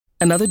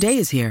Another day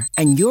is here,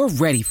 and you're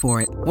ready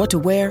for it. What to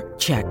wear?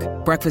 Check.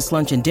 Breakfast,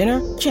 lunch, and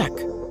dinner? Check.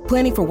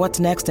 Planning for what's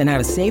next and how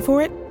to save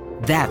for it?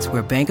 That's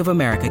where Bank of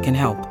America can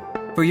help.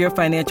 For your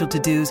financial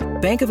to-dos,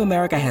 Bank of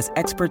America has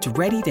experts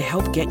ready to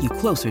help get you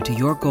closer to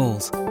your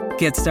goals.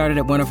 Get started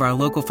at one of our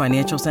local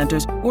financial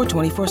centers or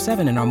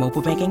 24/7 in our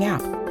mobile banking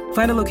app.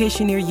 Find a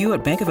location near you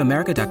at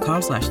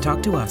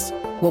bankofamerica.com/talktous.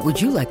 What would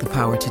you like the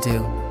power to do?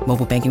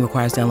 Mobile banking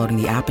requires downloading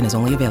the app and is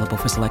only available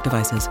for select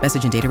devices.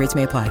 Message and data rates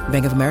may apply.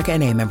 Bank of America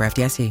N.A., member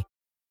FDIC.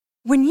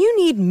 When you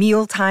need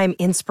mealtime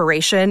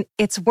inspiration,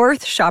 it's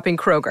worth shopping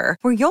Kroger,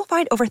 where you'll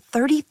find over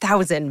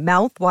 30,000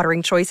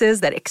 mouth-watering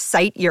choices that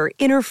excite your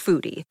inner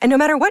foodie. And no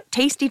matter what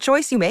tasty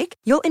choice you make,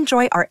 you'll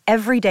enjoy our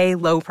everyday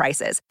low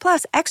prices,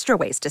 plus extra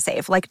ways to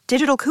save, like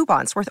digital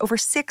coupons worth over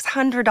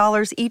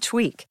 $600 each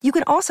week. You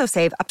can also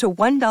save up to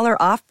 $1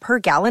 off per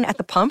gallon at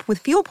the pump with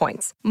fuel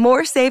points.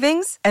 More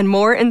savings and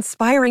more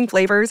inspiring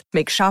flavors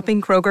make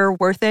shopping Kroger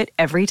worth it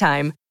every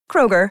time.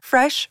 Kroger,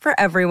 fresh for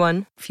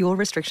everyone. Fuel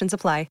restrictions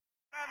apply.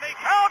 The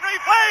Calgary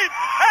Flames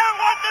have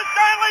won the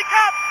Stanley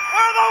Cup.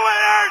 We're the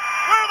winners.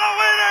 We're the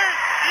winners.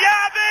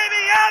 Yeah,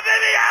 baby. Yeah,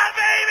 baby. Yeah,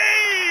 baby.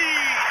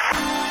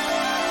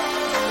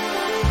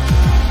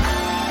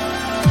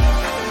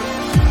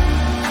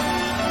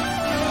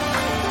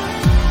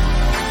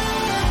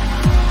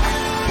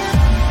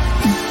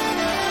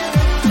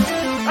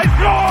 They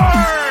score!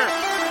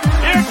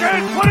 You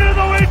can put it in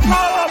the win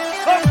column.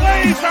 The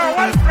Flames are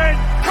Western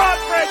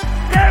Conference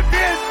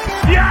champions.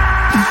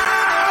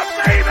 Yeah,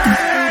 baby.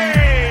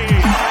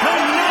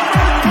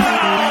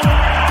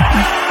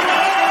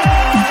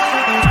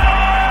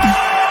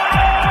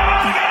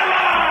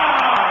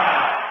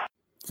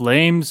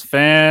 Flames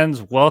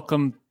fans,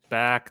 welcome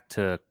back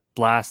to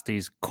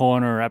Blasty's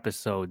Corner,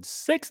 episode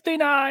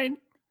 69.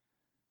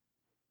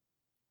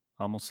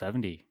 Almost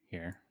 70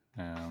 here.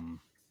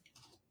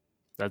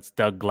 That's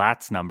Doug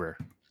Glatt's number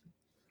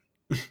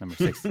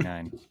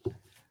 69.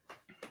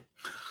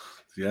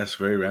 Yes,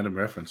 very random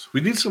reference.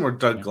 We need some more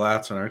Doug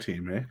Glatts on our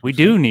team, eh? We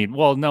do need.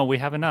 Well, no, we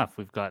have enough.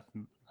 We've got.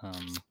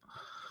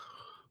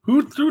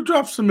 Who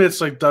drops the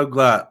mitts like Doug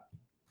Glatt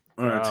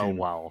on our team?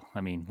 Wow. I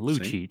mean,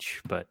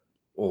 Lucic, but.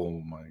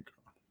 Oh my god.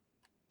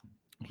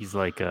 He's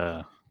like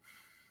a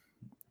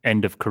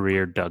end of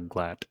career Doug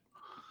Glatt,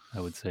 I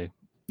would say.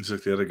 He's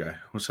like the other guy.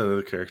 What's that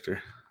other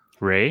character?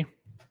 Ray?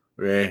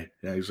 Yeah,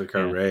 he's like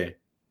our Ray.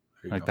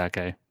 Like that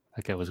guy.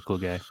 That guy was a cool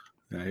guy.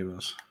 Yeah, he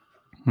was.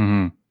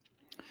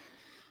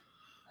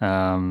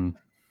 It's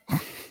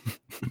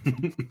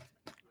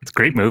a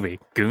great movie.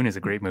 Goon is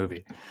a great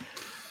movie.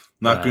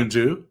 Not Goon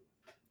 2?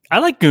 I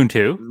like Goon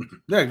 2.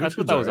 Yeah, Goon I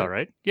thought that was all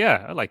right.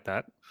 Yeah, I like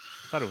that.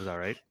 Thought it was all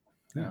right.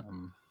 Yeah.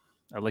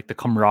 I like the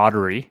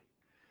camaraderie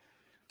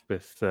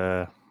with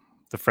the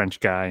French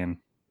guy, and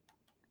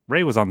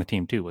Ray was on the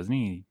team too, wasn't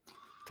he?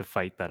 To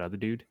fight that other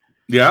dude.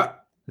 Yeah.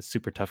 The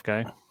super tough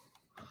guy.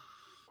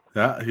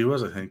 Yeah, he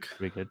was, I think.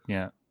 Pretty good.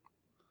 Yeah. I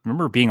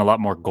remember being a lot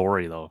more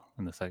gory though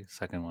in the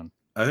second one.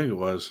 I think it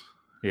was.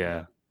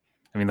 Yeah.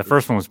 I mean, the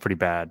first one was pretty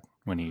bad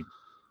when he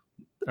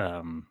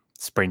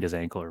sprained his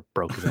ankle or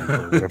broke his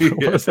ankle or whatever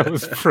it was. That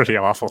was pretty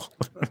awful.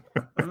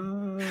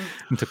 And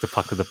took the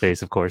puck to the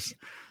face, of course.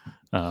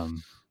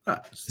 To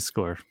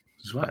score.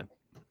 But,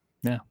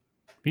 yeah,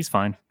 he's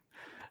fine.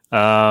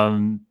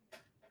 But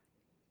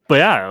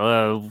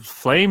yeah,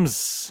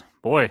 Flames,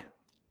 boy,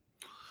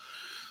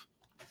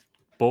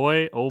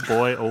 oh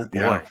boy.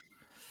 Yeah.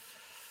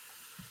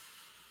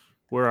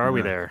 Where are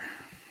we there?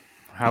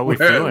 How are we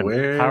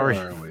feeling? How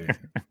are we?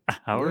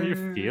 How are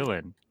you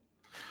feeling?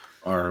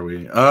 Are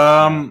we?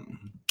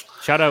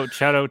 Shout out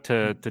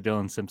to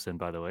Dylan Simpson,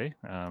 by the way,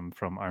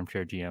 from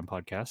Armchair GM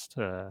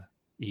podcast.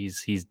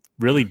 He's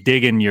really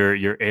digging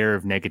your air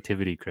of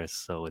negativity, Chris.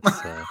 So it's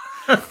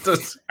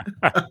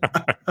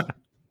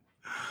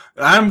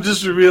I'm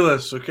just a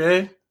realist,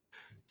 okay?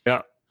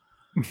 Yeah.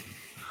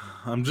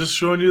 I'm just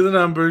showing you the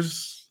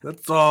numbers.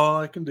 That's all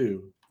I can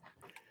do.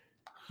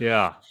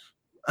 Yeah.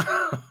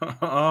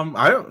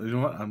 I don't. You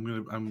know what?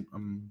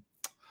 I'm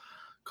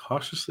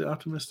cautiously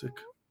optimistic.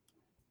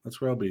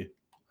 That's where I'll be.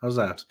 How's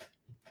that?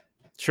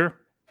 Sure.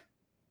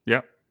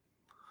 Yeah.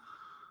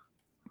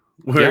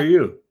 Where are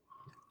you?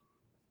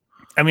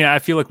 I mean, I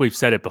feel like we've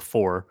said it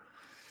before.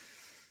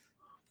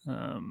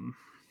 Weren't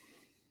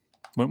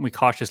we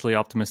cautiously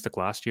optimistic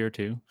last year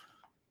too?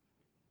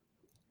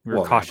 We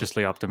were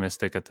cautiously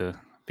optimistic at the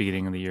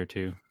beginning of the year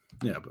too.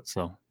 Yeah, but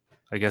so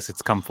I guess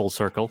it's come full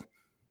circle.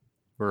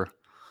 We're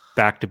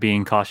back to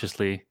being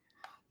cautiously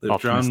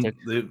optimistic.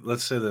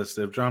 Let's say this: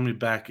 they've drawn me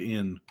back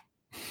in.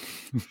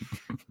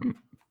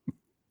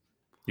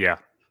 Yeah,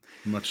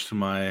 much to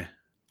my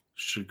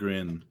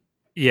chagrin.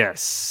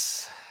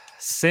 Yes.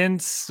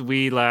 Since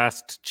we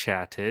last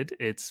chatted,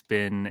 it's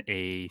been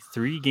a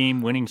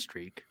 3-game winning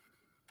streak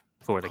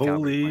for the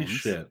Calgary Flames. Holy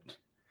shit.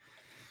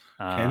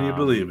 Can you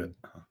believe it?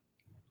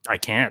 I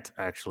can't,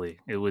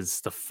 actually. It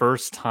was the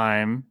first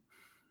time,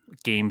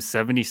 game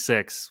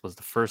 76 was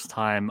the first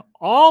time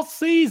all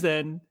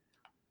season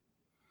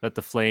that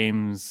the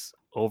Flames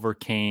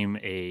overcame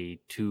a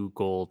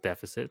 2-goal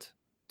deficit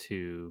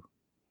to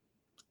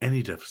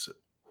Any deficit.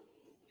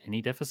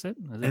 Any deficit?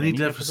 Is it Any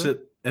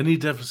deficit. Any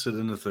deficit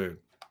in the third.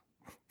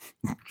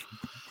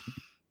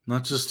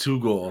 Not just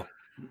 2-goal.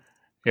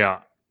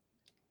 Yeah.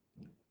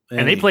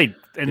 And they played,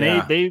 and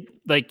Yeah.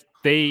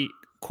 they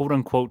quote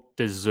unquote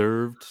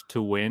deserved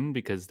to win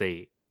because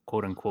they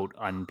quote unquote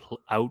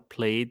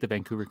outplayed the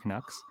Vancouver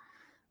Canucks,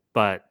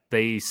 but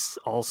they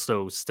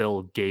also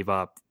still gave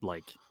up,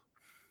 like,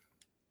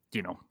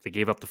 they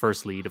gave up the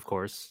first lead, of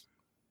course,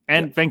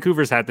 and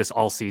Vancouver's had this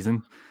all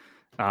season.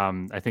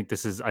 I think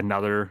this is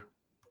another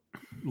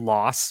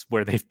loss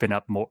where they've been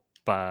up more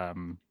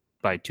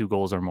by 2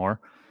 goals or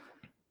more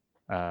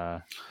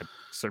at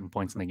certain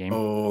points in the game.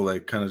 Oh,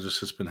 like kind of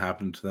just has been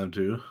happening to them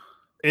too.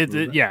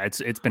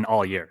 It's been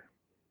all year.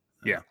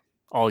 Yeah,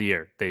 all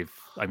year.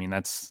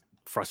 That's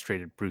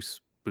frustrated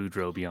Bruce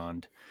Boudreau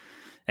beyond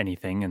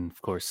anything, and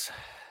of course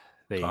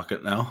they talk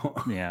it now.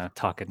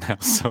 Talk it now.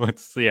 So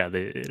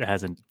it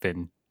hasn't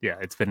been. Yeah,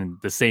 it's been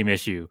the same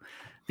issue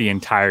the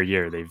entire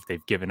year.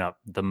 They've given up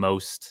the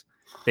most.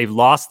 They've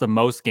lost the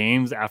most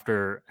games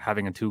after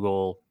having a 2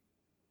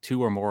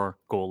 or more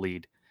goal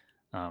lead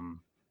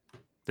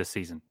this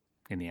season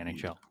in the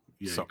NHL.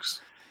 Yikes.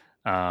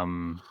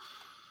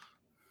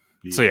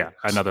 So yeah,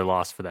 another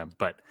loss for them.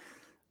 But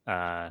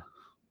the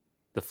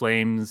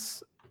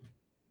Flames,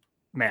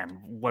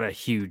 man, what a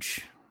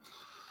huge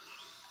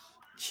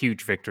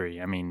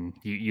victory. I mean,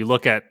 you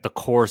look at the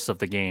course of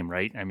the game,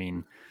 right? I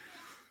mean,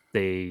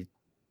 they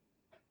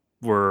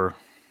were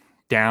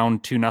down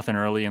 2-0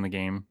 early in the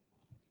game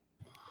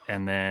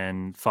and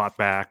then fought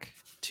back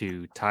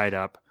to tie it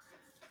up.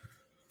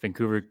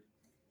 Vancouver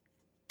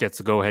gets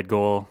a go-ahead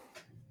goal.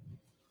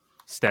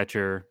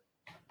 Stetcher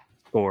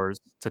scores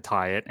to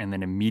tie it, and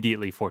then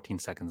immediately 14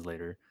 seconds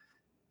later,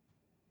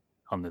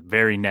 on the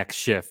very next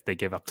shift, they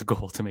give up the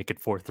goal to make it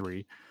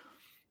 4-3.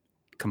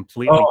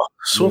 Completely. Oh,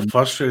 so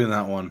frustrating,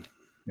 that one.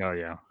 Oh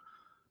yeah.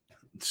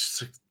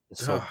 It's like,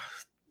 so,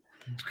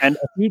 and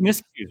a few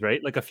miscues,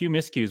 right? Like a few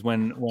miscues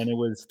when it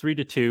was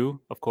 3-2.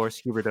 Of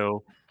course,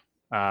 Huberdeau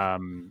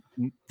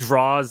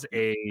draws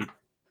a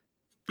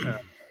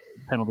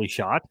penalty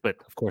shot, but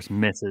of course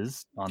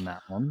misses on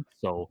that one.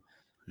 So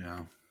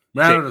ran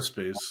out of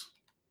space.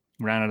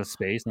 Ran out of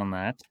space on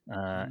that,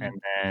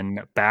 and then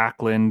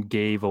Backlund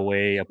gave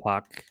away a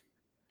puck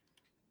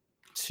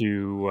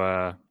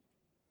to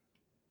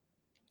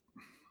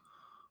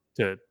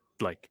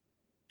like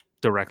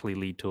directly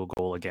lead to a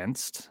goal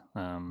against.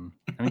 I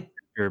think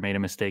Peter made a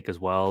mistake as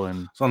well,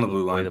 and it's on the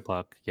blue line. The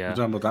puck, yeah. You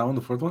talking about that one,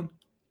 the fourth one?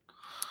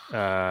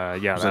 Yeah,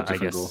 I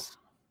guess goal?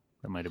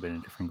 That might have been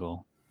a different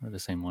goal or the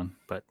same one,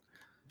 but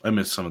I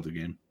missed some of the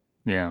game.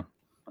 Yeah,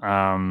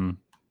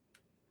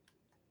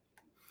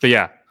 but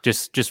yeah,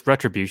 just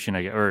retribution,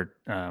 or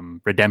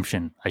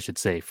redemption, I should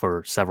say,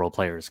 for several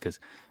players, because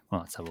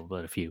not several,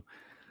 but a few,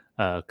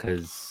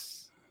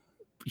 because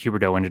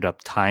Huberdeau ended up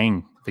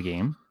tying the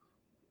game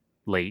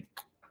late.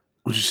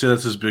 Would you say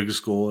that's his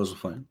biggest goal as a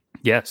Flame?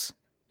 Yes.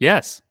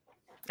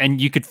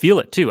 And you could feel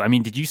it too. I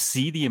mean, did you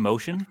see the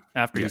emotion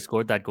after he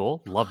scored that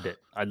goal? Loved it.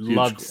 I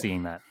loved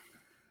seeing that.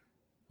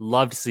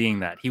 Loved seeing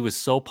that. He was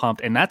so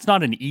pumped, and that's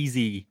not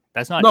easy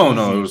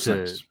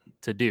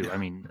to do. I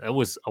mean, it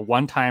was a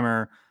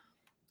one-timer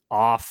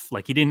off.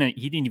 Like he didn't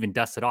even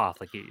dust it off.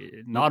 Like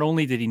not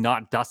only did he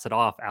not dust it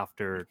off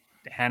after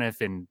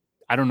Hanif, and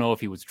I don't know if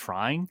he was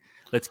trying.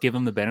 Let's give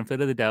him the benefit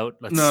of the doubt.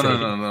 No.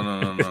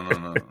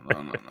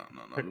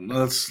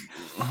 That's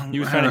he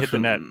was trying to hit the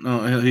net.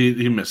 No,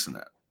 he missed the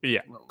net.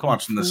 Yeah,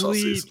 watching this all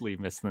season. Completely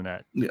missed the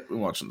net. Yeah, we're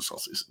watching this all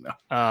season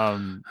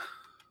now.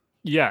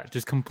 Yeah,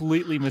 just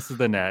completely misses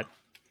the net.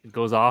 It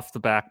goes off the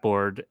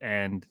backboard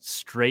and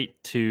straight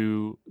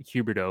to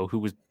Huberdeau, who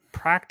was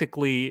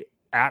practically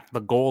at the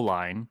goal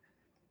line,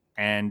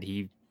 and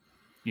he,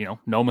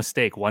 no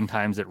mistake,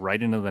 one-times it right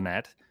into the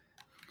net.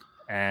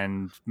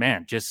 And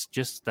man,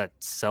 just that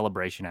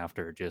celebration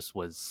after just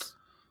was,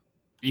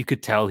 you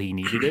could tell he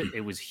needed it.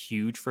 It was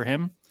huge for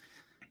him.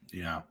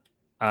 Yeah.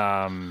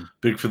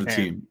 Big for the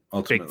team,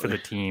 ultimately. Big for the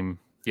team.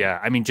 Yeah.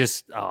 I mean,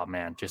 just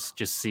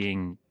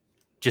seeing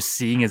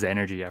his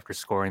energy after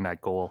scoring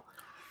that goal.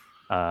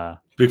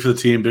 Big for the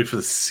team, big for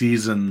the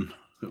season.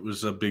 It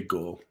was a big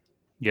goal.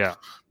 Yeah.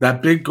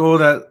 That big goal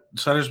that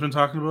Sutter's been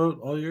talking about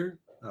all year.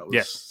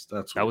 That's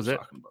what that was it.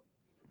 Talking about.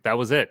 That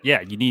was it.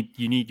 Yeah, you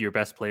need your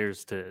best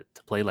players to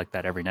play like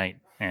that every night.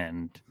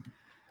 And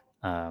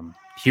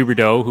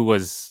Huberdeau, who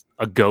was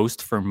a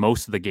ghost for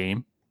most of the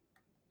game,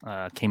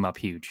 came up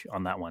huge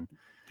on that one.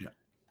 Yeah.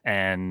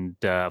 And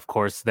of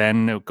course,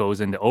 then it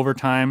goes into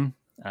overtime,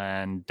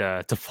 and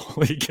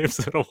Toffoli gives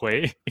it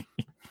away.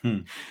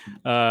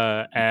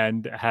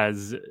 And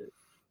has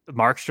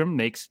Markstrom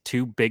makes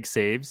 2 big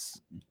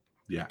saves.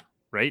 Yeah.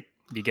 Right?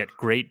 You get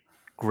great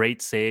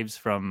saves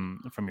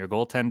from your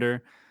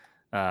goaltender.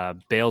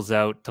 Bails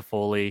out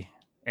Toffoli,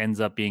 ends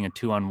up being a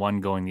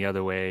 2-on-1 going the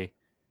other way.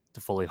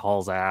 Toffoli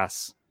hauls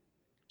ass.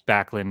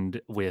 Backlund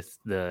with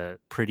the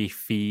pretty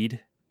feed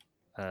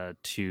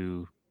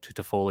to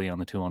Toffoli on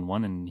the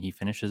 2-on-1, and he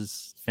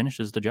finishes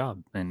the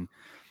job. And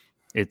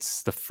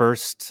it's the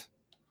first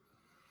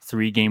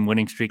 3-game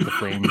winning streak the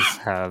Flames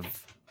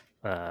have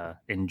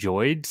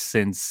enjoyed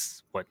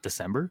since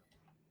December?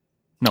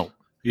 No.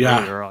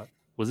 Yeah. Earlier,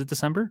 was it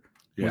December?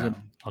 Yeah. Was it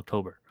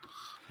October?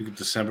 I think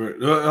December.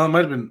 Well, it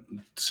might have been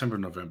December,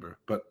 November,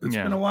 but it's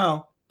been a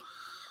while.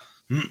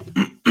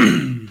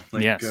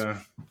 Yes.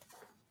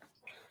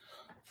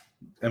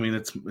 I mean,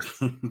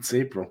 it's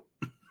April.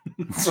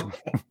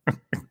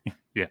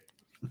 Yeah.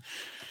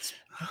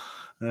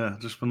 Yeah,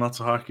 just been lots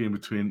of hockey in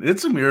between.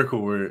 It's a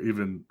miracle we're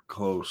even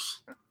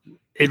close.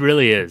 It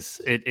really is.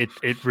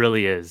 It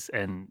really is.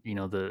 And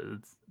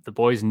the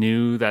boys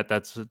knew that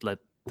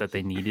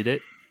they needed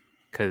it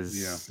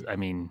because I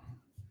mean,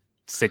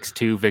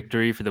 6-2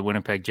 victory for the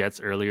Winnipeg Jets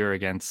earlier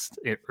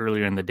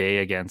in the day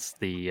against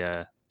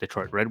the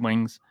Detroit Red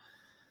Wings.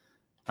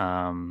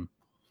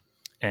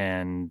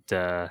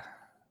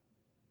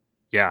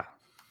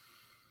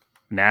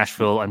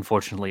 Nashville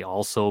unfortunately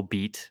also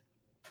beat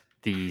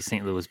the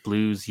St. Louis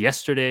Blues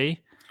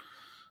yesterday.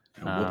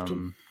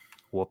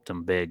 Whooped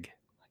them big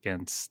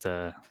against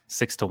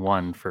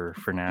 6-1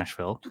 for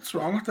Nashville. What's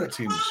wrong with that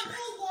team this year?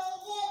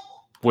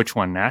 Which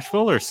one,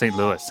 Nashville or St.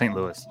 Louis? St.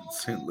 Louis.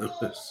 St.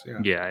 Louis. Yeah.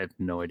 Yeah, I have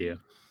no idea.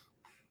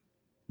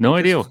 No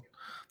idea.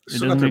 It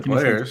doesn't make any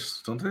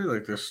players, don't they?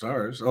 Like they're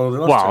stars.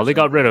 Oh, they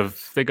got rid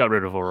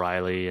of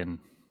O'Reilly and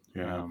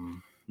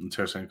and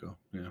Tarasenko.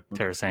 Yeah.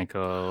 Okay.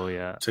 Tarasenko.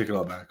 Yeah. Take it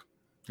all back.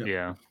 Yep.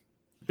 Yeah.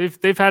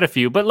 They've had a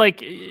few, but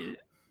like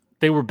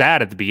they were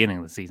bad at the beginning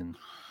of the season.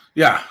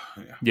 Yeah.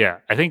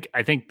 I think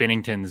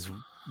Binnington's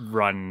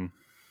run.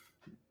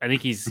 I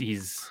think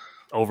he's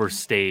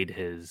overstayed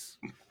his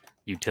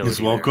utility.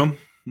 His welcome.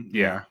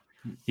 Yeah.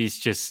 He's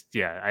just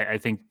I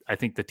think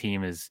the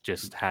team has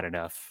just had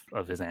enough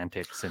of his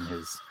antics and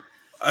his.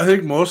 I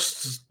think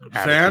most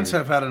attitude. Fans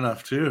have had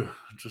enough too.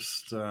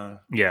 Just play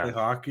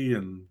hockey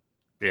and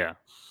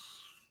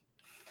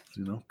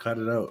cut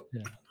it out.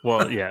 Yeah.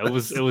 Well, yeah, it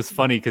was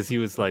funny because he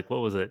was like, what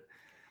was it?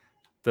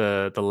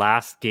 The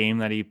last game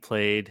that he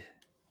played,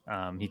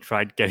 he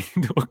tried getting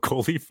into a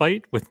goalie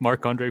fight with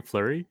Marc-Andre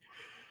Fleury.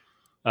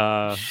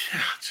 Oh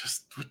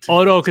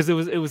no, because it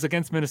was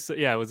against Minnesota.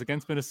 Yeah, it was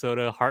against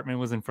Minnesota. Hartman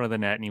was in front of the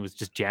net and he was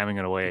just jamming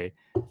it away.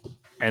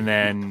 And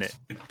then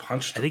I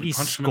think he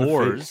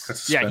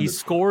scores. Yeah, he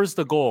scores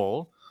the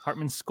goal.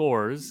 Hartman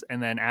scores,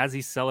 and then as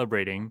he's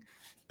celebrating,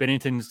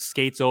 Binnington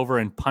skates over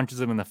and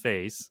punches him in the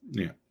face.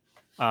 Yeah.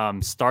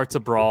 Starts a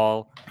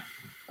brawl.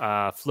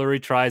 Fleury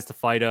tries to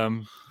fight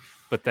him,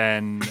 but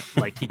then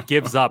he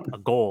gives up a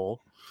goal.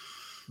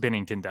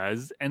 Binnington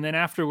does, and then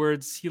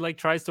afterwards he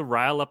tries to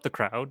rile up the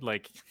crowd,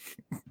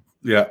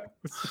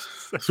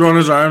 throwing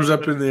his arms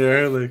up in the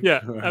air,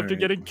 after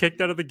getting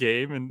kicked out of the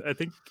game. And I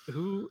think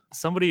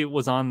somebody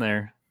was on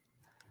there.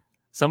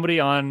 Somebody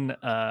on.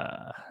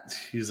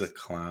 He's a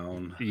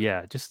clown.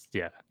 Yeah,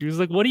 he was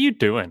like, "What are you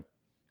doing?"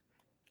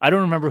 I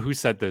don't remember who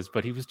said this,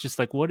 but he was just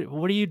like, "What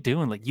are you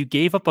doing? Like, you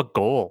gave up a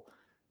goal."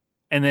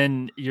 And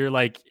then you're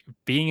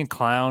being a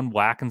clown,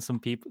 whacking some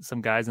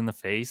guys in the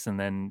face, and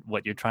then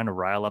you're trying to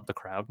rile up the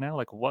crowd now?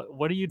 Like,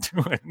 what are you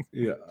doing?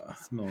 Yeah,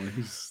 no,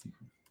 it's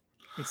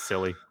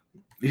silly.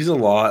 He's a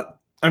lot.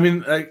 I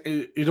mean,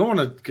 you don't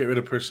want to get rid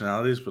of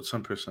personalities, but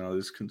some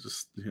personalities can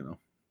just,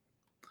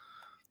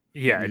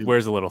 Yeah, it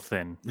wears a little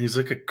thin. He's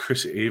like a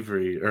Chris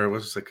Avery, or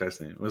what's that guy's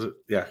name? Was it?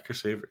 Yeah,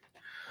 Chris Avery.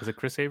 Was it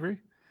Chris Avery?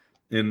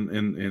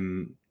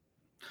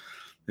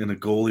 In a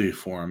goalie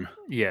form.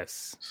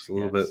 Yes. It's a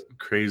little bit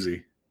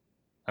crazy.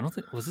 I don't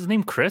think, was his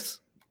name Chris?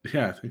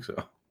 Yeah, I think so.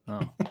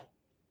 Oh.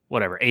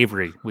 Whatever.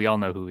 Avery. We all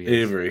know who he is.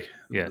 Avery.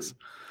 Yes.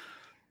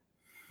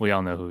 We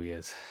all know who he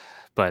is.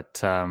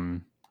 But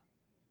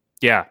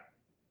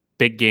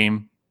big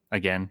game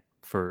again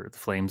for the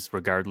Flames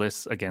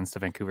regardless against the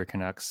Vancouver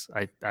Canucks.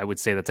 I would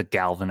say that's a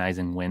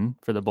galvanizing win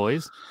for the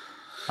boys.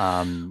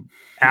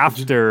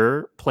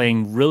 After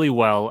playing really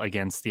well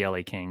against the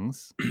LA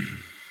Kings.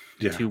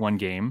 2-1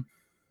 game.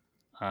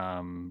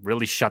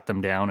 Really shut them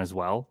down as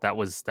well. That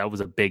was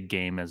a big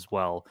game as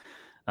well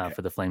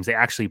for the Flames. They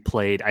actually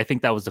played. I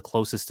think that was the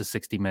closest to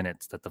 60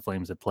 minutes that the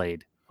Flames had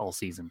played all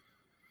season.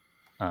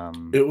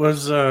 It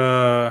was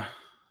their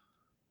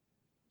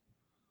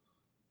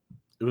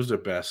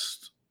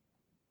best.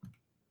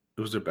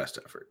 It was their best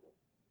effort.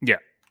 Yeah,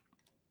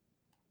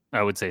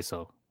 I would say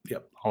so.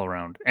 Yep, all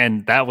around.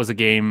 And that was a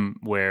game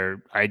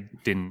where I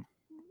didn't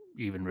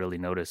even really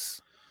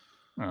notice.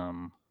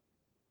 I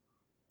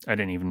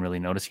didn't even really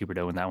notice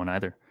Huberdeau in that one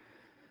either.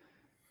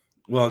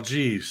 Well,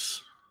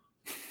 geez.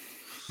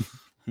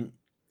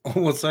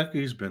 What's like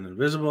he's been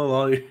invisible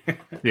all year.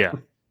 Yeah.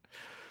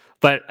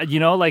 But, you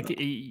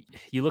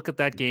look at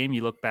that game,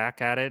 you look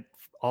back at it,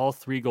 all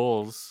 3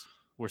 goals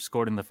were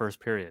scored in the first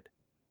period.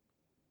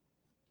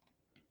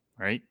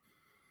 Right?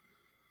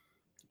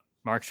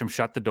 Markstrom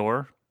shut the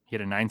door. He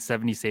had a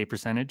 .970 save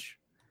percentage.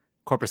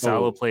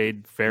 Korpisalo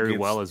played very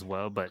well as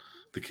well. But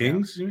the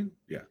Kings, you mean?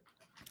 Yeah.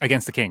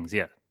 Against the Kings,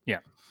 yeah. Yeah.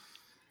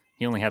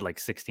 He only had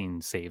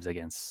 16 saves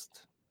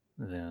against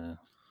the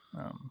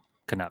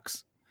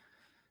Canucks.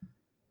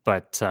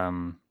 But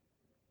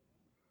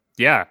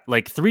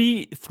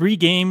three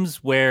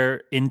games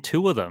where in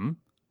 2 of them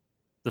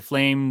the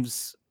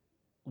Flames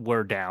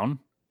were down,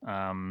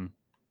 and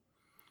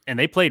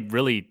they played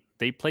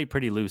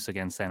pretty loose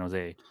against San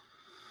Jose.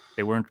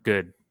 They weren't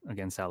good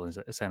against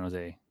San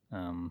Jose,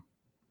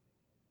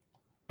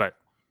 but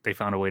they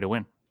found a way to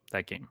win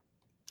that game.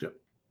 Yep.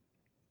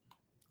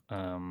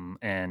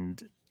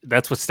 And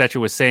that's what Stetcher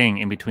was saying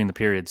in between the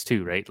periods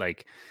too, right?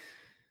 Like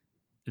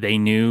they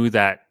knew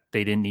that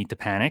they didn't need to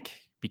panic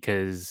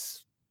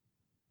because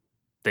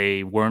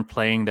they weren't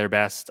playing their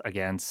best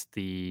against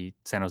the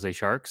San Jose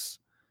Sharks,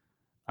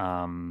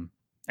 and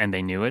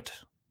they knew it.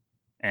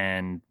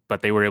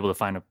 But they were able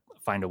to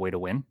find a way to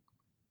win.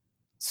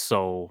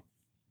 So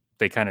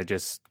they kind of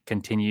just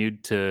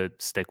continued to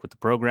stick with the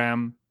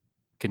program,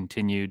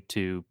 continued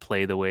to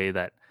play the way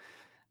that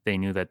they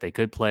knew that they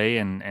could play,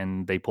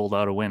 and they pulled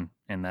out a win.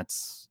 And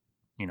that's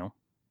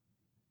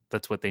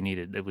what they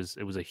needed. It was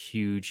a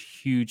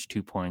huge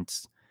 2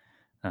 points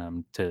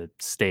to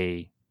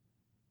stay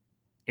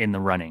in the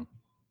running.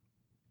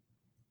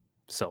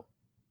 So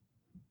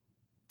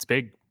it's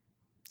big.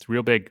 It's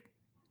real big.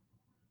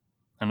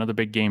 Another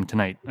big game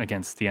tonight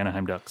against the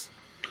Anaheim Ducks.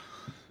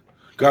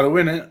 Got to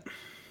win it.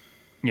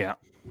 Yeah.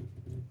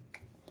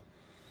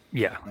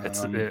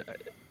 It's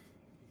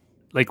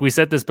like we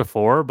said this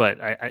before, but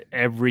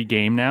every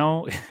game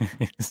now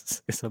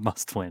is a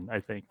must win. I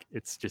think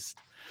it's just.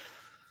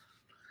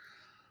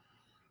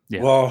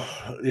 Yeah. Well,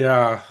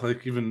 yeah,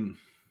 like even.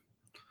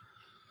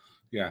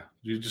 Yeah,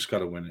 you just got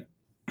to win it.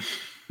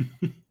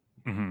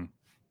 Mm-hmm.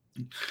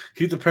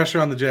 Keep the pressure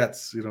on the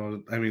Jets.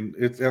 I mean,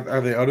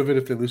 are they out of it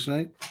if they lose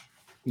tonight?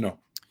 No,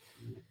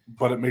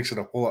 but it makes it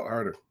a whole lot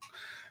harder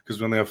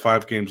because when they have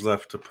 5 games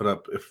left to put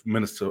up, if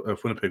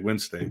Winnipeg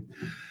wins today,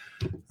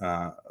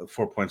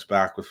 4 points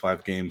back with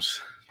 5 games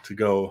to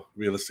go,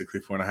 realistically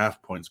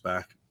 4.5 points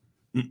back.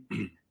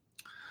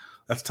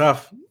 That's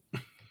tough.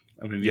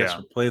 I mean, yes,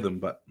 we'll play them,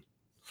 but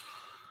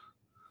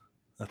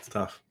that's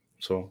tough.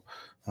 So,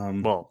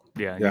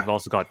 you've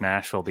also got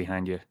Nashville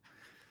behind you.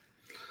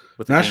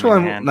 Nashville,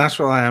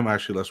 I am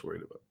actually less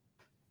worried about.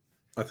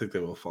 I think they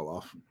will fall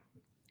off.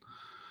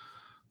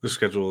 Their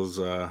schedule is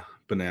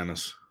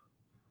bananas.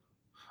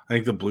 I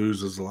think the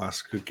Blues is the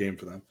last good game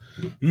for them.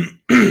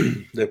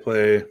 They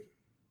play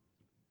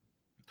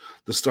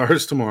the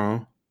Stars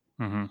tomorrow.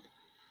 Mm-hmm.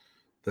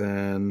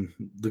 Then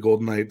the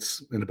Golden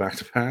Knights in a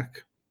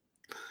back-to-back.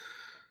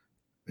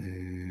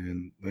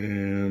 And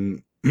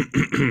then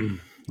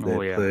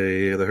they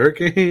play the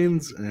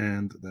Hurricanes,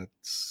 and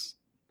that's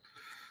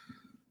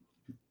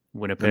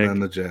Winnipeg. And then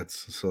the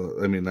Jets.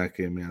 So, I mean, that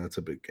game, that's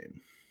a big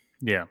game.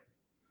 Yeah.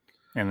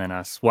 And then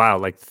us. Wow,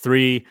 like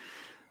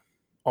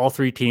all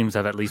 3 teams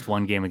have at least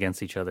one game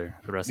against each other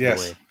the rest of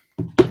the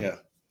way. Yeah.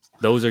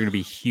 Those are going to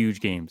be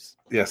huge games.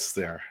 Yes,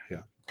 they are.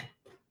 Yeah.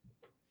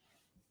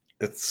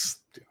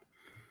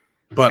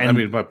 But I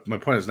mean, my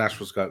point is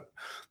Nashville's got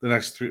the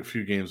next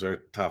few games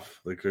are tough.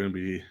 Like they're going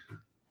to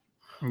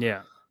be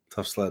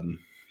tough sledding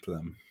for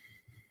them.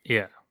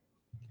 Yeah.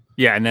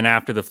 Yeah, and then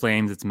after the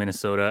Flames, it's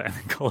Minnesota and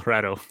then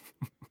Colorado.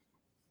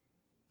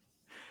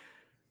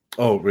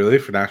 Oh, really?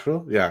 For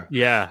Nashville? Yeah.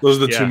 Yeah. Those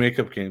are the 2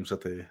 makeup games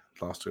that they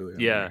lost earlier.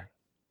 Yeah.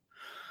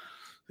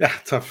 Yeah,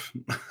 tough.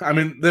 I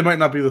mean, they might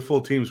not be the full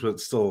teams, but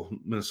it's still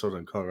Minnesota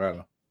and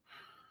Colorado.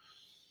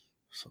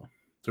 So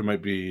there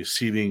might be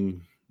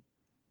seeding.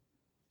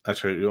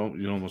 Actually,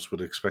 you almost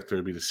would expect there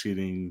to be the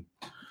seeding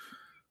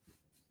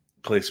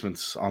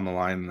placements on the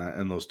line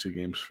in those 2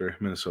 games for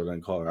Minnesota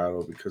and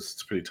Colorado because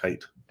it's pretty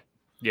tight.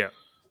 Yeah.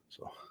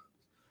 So.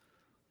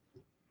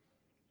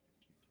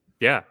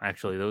 Yeah,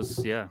 actually,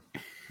 those. Yeah.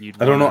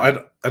 I don't know. I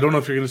don't know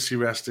if you're going to see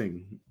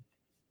resting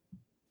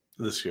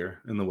this year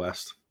in the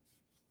West.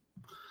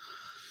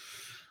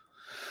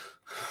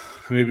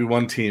 Maybe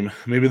one team,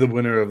 maybe the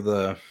winner of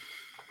the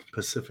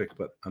Pacific,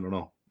 but I don't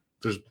know.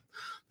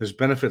 There's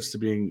benefits to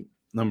being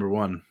number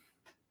 1.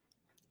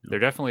 There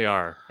definitely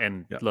are.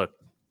 And look,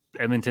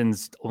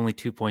 Edmonton's only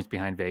 2 points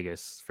behind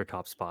Vegas for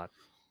top spot.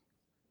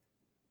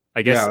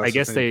 I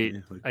guess they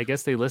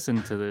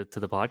listened to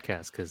the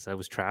podcast because I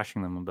was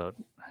trashing them about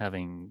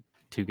having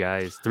 3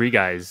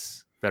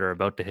 guys that are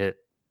about to hit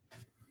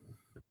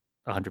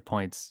 100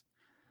 points,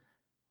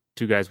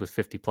 2 guys with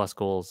 50 plus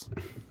goals.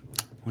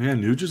 Well, yeah,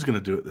 Nuge is going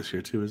to do it this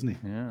year too, isn't he?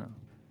 Yeah.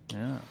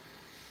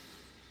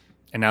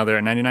 And now they're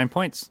at 99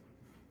 points.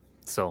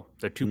 So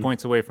they're 2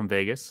 points away from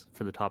Vegas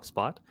for the top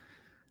spot.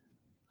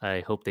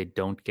 I hope they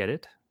don't get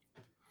it.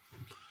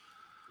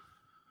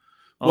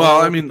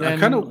 Well, I mean, I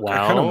kind of want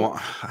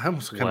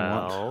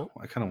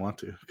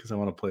to because I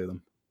want to play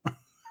them.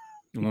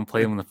 You want to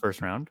play them in the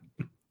first round?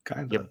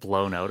 Kind of. Get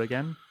blown out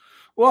again?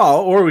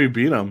 Well, or we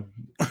beat them.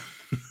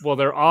 Well,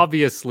 they're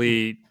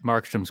obviously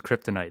Markstrom's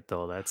kryptonite,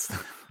 though. That's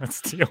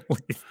the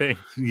only thing.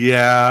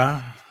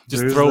 Yeah.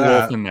 Just throw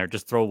Wolf in there.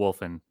 Just throw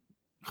Wolf in.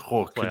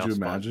 Oh, could you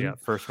imagine? Yeah,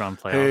 first round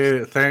playoffs.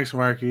 Hey, thanks,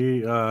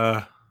 Marky.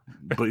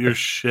 But you're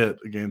shit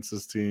against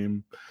this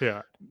team.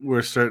 Yeah.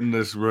 We're starting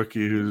this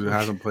rookie who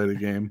hasn't played a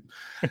game.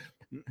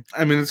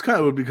 I mean, it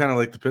would be kind of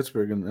like the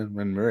Pittsburgh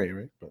and Murray,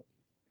 right? But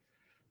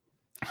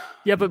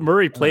yeah, but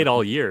Murray played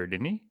all year,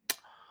 didn't he?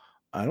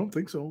 I don't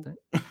think so.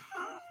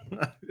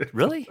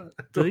 Really?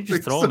 Did they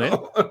just throw him in?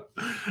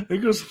 It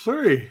goes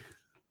Fleury.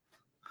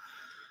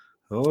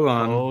 Hold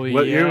on. Oh,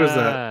 What year was yeah.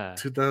 that?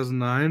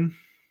 2009?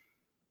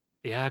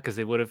 Yeah, because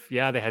they would have.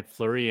 Yeah, they had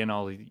Fleury in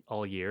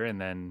all year, and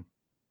then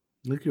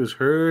I think he was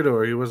hurt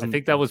or he I wasn't.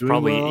 think that was doing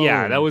probably well,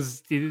 that or-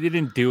 was they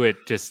didn't do it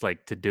just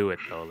like to do it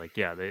though. Like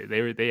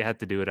they had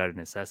to do it out of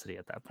necessity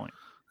at that point.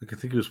 Like I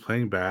think he was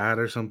playing bad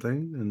or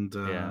something. And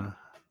Yeah.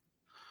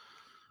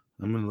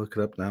 I'm gonna look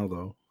it up now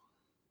though.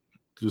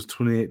 It was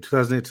 2008,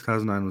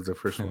 2009 was their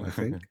first one, I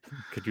think.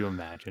 Could you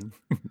imagine?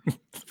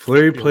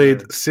 Fleury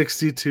played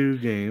 62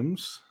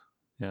 games.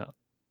 Yeah.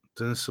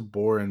 Dennis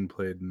Saborin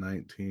played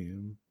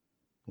 19.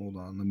 Hold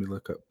on, let me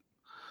look up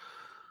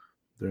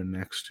their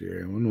next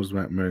year. When was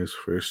Matt Murray's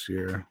first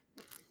year?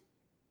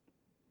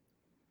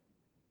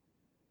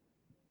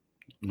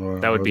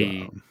 That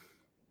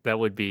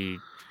would be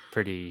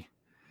pretty.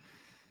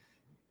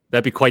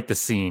 That'd be quite the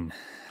scene,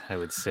 I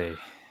would say.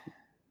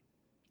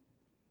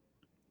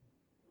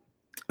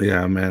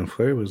 Yeah, man,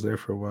 Fleury was there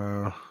for a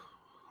while.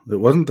 It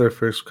wasn't their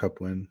first cup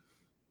win.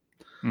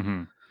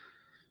 Mm-hmm.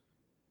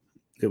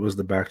 It was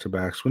the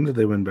back-to-backs. When did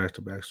they win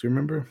back-to-backs? Do you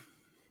remember?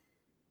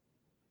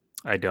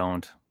 I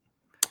don't.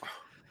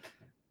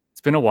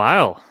 It's been a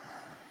while.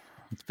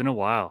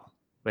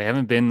 They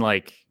haven't been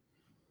like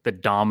the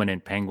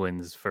dominant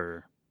Penguins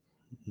for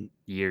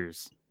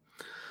years.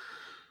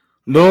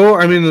 No,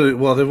 I mean,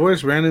 well, they've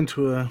always ran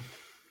into a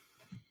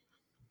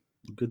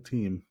good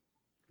team.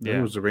 I think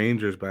it was the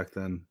Rangers back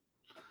then.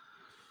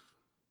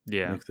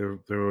 Yeah. Like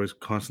they're always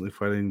constantly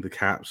fighting the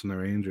Caps and the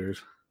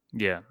Rangers.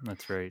 Yeah,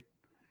 that's right.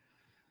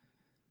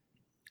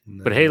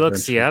 And But then hey, look,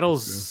 eventually-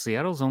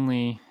 Seattle's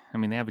only. I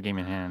mean, they have a game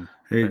in hand.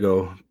 Here you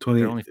go.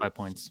 They're only 5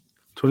 points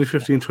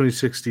 2015,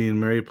 2016,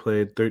 Murray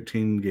played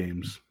 13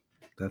 games.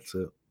 That's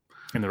it.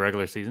 in the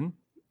regular season.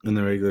 In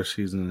the regular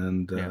season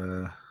and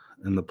Yeah.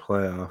 in the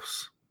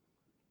playoffs,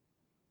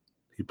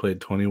 he played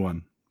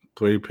 21.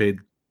 Fleury played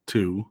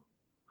 2.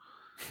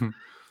 Had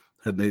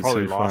an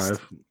Probably lost.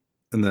 875.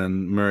 And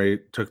then Murray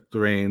took the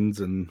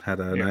reins and had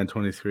a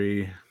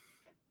 923,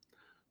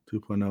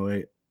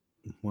 2.08.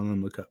 One of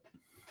them look up.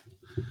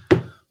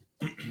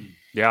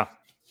 Yeah.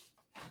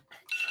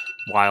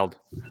 Wild.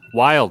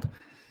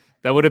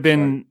 That would have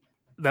been.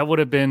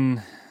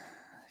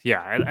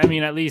 Yeah, I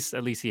mean, at least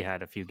he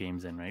had a few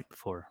games in right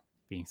before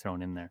being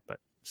thrown in there, but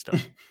still.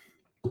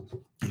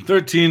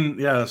 13,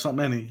 yeah, that's not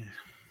many.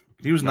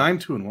 He was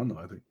 9-2-1 though.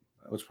 I think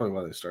that was probably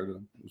why they started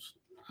him. It was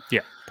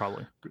Yeah,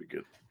 probably pretty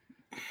good.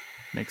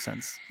 makes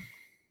sense.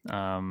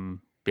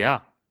 Yeah.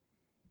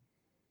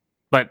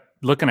 But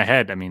looking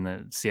ahead, I mean,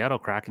 the Seattle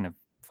Kraken have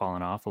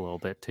fallen off a little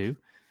bit too.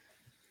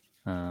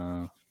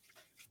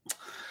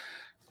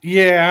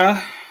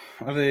 Yeah,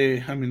 are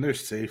they? I mean, they're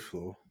safe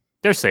though.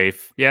 They're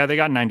safe. Yeah, they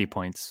got 90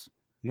 points,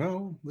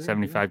 No,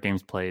 75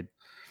 games played.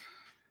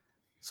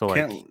 So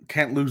like,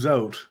 can't lose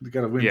out. You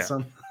got to win Yeah.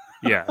 some.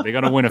 yeah, they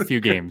got to win a few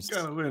games.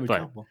 Got to win a but-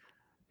 couple.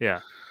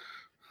 Yeah,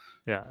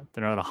 they're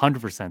not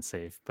 100%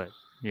 safe, but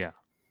yeah,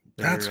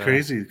 That's they're,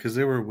 crazy because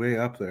they were way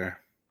up there.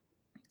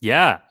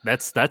 Yeah,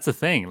 that's the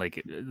thing.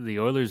 Like the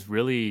Oilers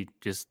really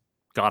just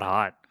got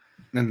hot.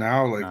 And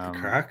now, like the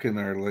Kraken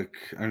are like,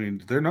 I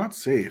mean, they're not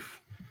safe.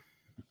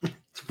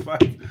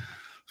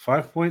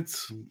 5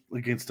 points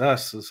against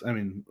us is, I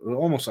mean,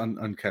 almost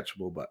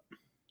uncatchable, but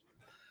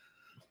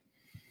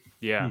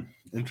Yeah.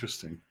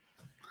 interesting.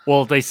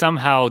 Well, they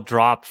somehow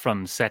dropped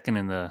from second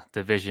in the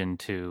division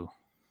to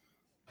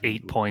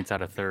 8 points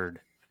out of third.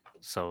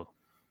 So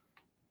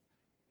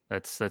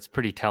that's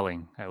pretty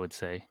telling, I would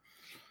say.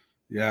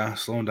 Yeah,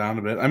 slowing down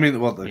a bit. I mean,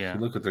 well, if Yeah. you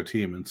look at their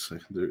team, it's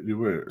like you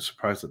were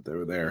surprised that they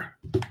were there.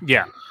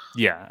 Yeah.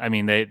 I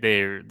mean,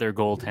 their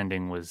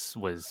goaltending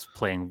was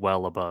playing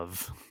well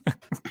above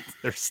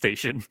their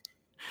station,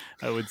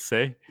 I would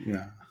say.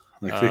 Yeah,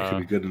 like they could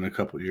be good in a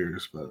couple of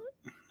years, but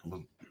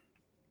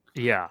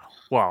Yeah.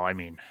 Well, I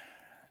mean,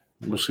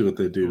 we'll see what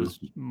they it do. was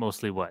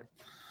mostly what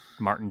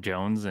Martin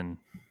Jones and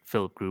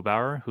Philip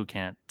Grubauer who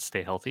can't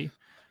stay healthy,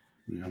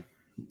 Yeah.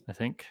 I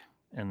think.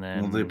 And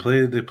then Well, they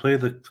play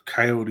the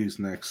Coyotes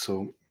next,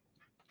 so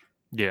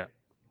yeah.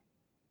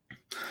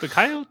 The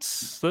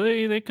Coyotes,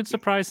 they could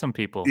surprise some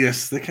people.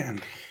 yes, they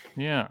can.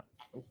 Yeah.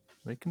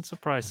 They can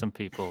surprise some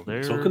people.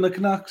 They're So can the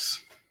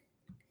Canucks.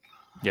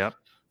 Yep.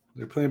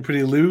 They're playing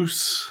pretty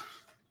loose.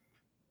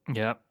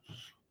 Yep.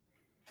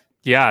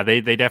 Yeah, they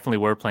definitely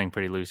were playing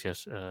pretty loose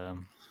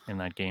in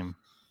that game.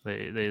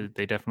 They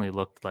definitely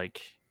looked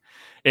like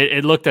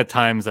it looked at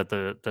times that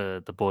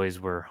the boys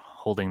were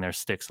holding their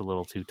sticks a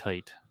little too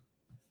tight.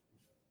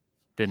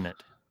 Didn't it?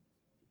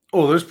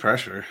 Oh, there's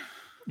pressure.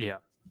 Yeah.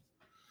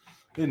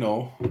 They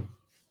know.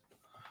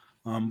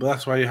 But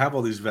that's why you have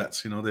all these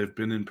vets. You know, they've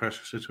been in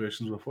pressure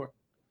situations before.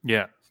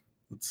 Yeah.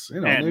 It's they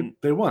And-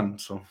 won.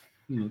 So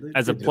they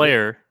As a did it.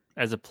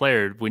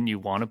 player, wouldn't you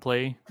want to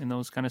play in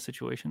those kind of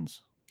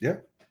situations? Yeah.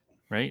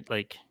 Right?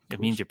 Like it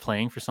means you're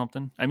playing for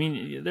something. I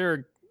mean,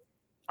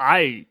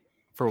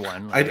 for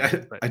one,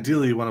 but-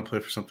 Ideally, you want to play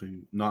for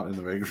something not in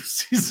the regular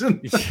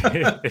season. You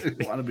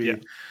want to be Yeah.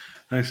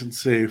 nice and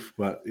safe,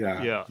 but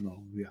Yeah.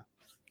 no, yeah.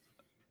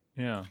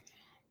 Yeah.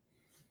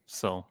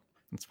 So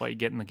that's why you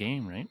get in the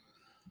game, right?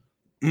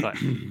 But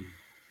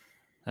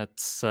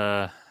let's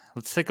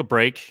take a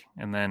break,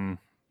 and then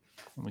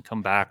when we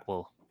come back,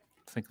 we'll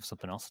think of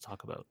something else to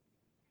talk about.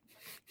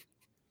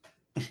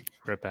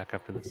 Right back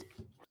after this.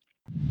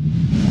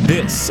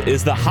 This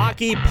is the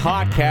Hockey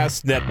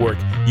Podcast Network,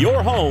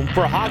 your home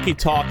for hockey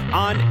talk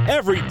on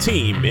every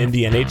team in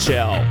the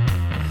NHL.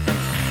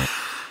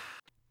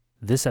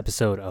 This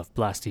episode of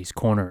Blasty's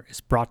Corner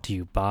is brought to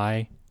you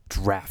by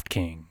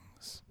DraftKings.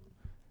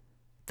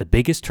 The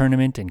biggest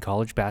tournament in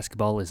college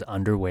basketball is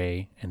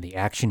underway, and the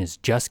action is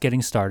just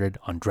getting started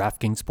on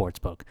DraftKings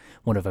Sportsbook,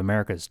 one of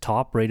America's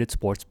top-rated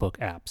sportsbook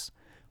apps.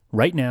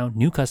 Right now,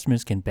 new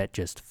customers can bet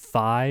just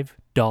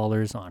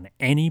 $5 on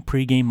any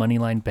pregame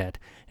moneyline bet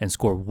and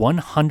score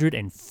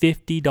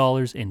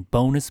 $150 in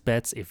bonus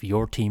bets if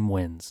your team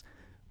wins.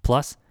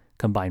 Plus,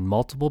 combine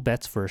multiple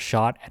bets for a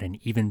shot at an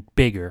even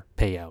bigger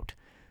payout.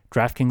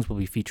 DraftKings will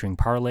be featuring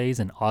parlays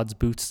and odds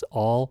boosts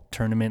all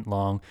tournament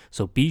long,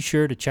 so be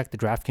sure to check the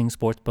DraftKings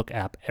Sportsbook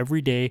app every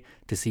day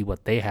to see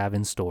what they have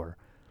in store.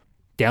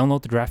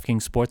 Download the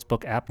DraftKings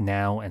Sportsbook app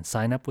now and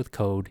sign up with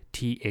code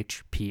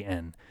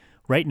THPN.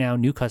 Right now,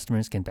 new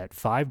customers can bet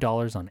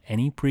 $5 on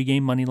any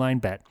pregame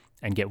moneyline bet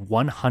and get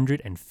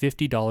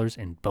 $150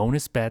 in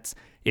bonus bets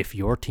if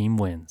your team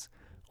wins.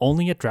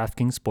 Only at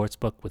DraftKings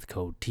Sportsbook with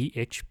code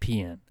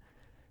THPN.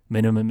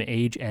 Minimum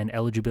age and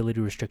eligibility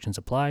restrictions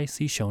apply.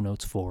 See show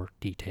notes for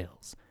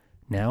details.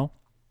 Now,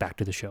 back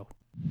to the show.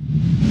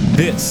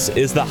 This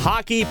is the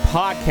Hockey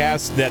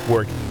Podcast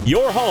Network,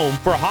 your home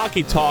for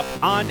hockey talk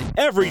on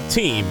every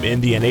team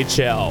in the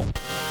NHL.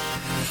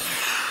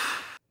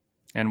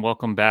 And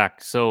welcome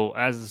back. So,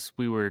 as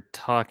we were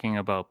talking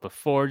about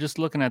before, just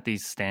looking at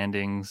these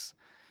standings,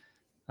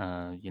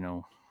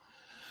 85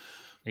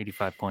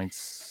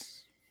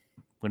 points.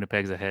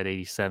 Winnipeg's ahead,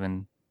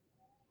 87.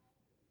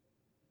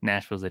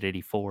 Nashville's at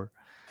 84.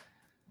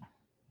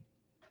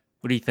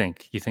 What do you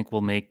think? You think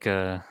we'll make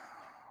a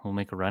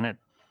run at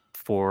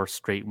 4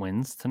 straight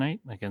wins tonight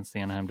against the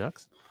Anaheim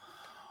Ducks?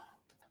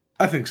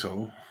 I think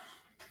so.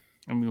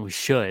 I mean, we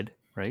should,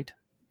 right?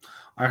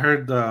 I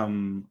heard, I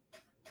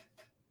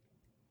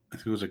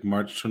think it was like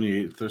March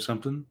 28th or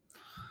something.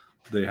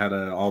 They had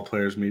an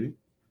all-players meeting.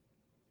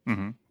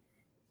 Mm-hmm.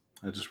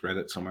 I just read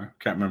it somewhere.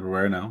 Can't remember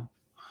where now.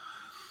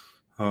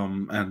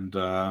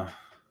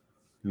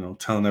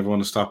 Telling everyone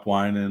to stop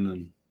whining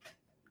and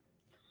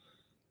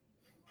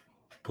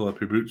pull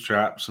up your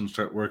bootstraps and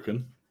start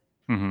working.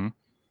 Mm-hmm.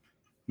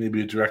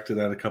 Maybe directed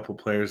at a couple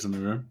players in the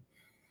room.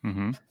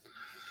 Mm-hmm.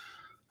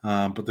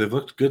 But they've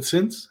looked good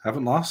since.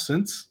 Haven't lost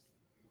since.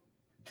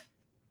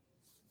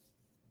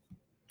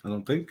 I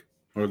don't think.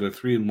 Or they're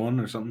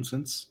 3-1 or something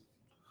since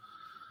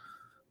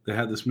they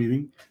had this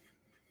meeting.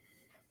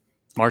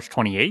 March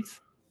 28th?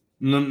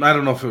 No, I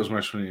don't know if it was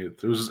March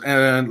 28th. It was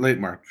late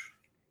March.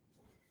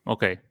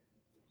 Okay.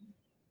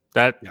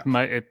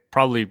 It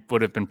probably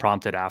would have been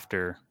prompted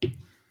after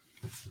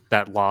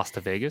that loss to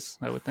Vegas,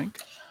 I would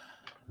think.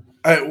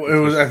 I think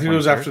it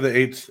was after the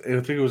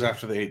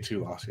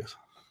 8-2 loss, yes.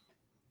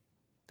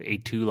 The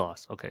 8-2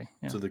 loss, okay.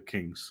 Yeah. To the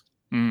Kings.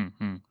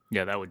 Mm-hmm.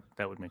 Yeah, that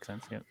would make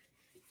sense, yeah.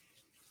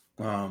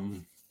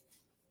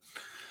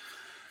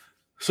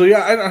 So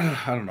yeah,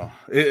 I don't know.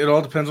 It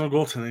all depends on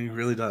goaltending. It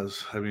really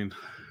does. I mean,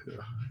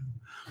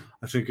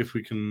 I think if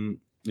we can,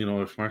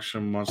 if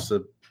Markstrom wants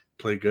to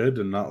play good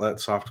and not let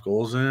soft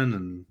goals in,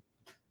 and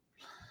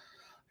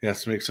he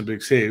has to make some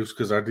big saves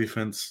because our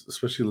defense,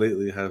 especially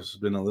lately, has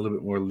been a little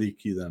bit more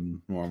leaky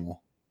than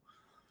normal.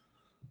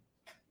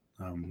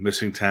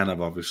 Missing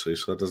Tanev, obviously,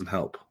 so that doesn't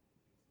help.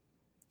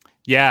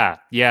 Yeah,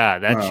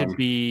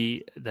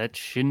 that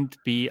shouldn't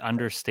be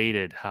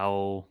understated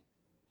how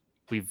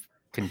we've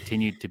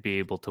continued to be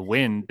able to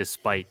win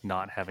despite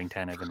not having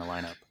Tanev in the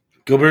lineup.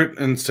 Gilbert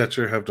and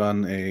Stetcher have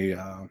done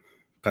a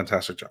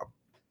fantastic job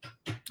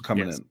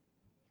coming in.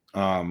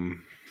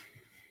 And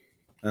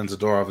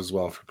Zadorov as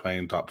well for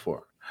playing top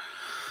 4.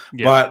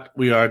 Yeah. But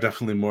we are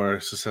definitely more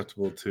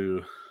susceptible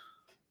to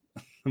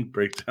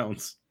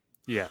breakdowns.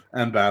 Yeah.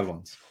 And bad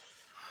ones.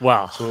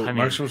 Wow. So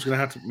Markstrom's gonna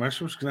have to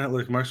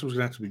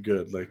be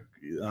good. Like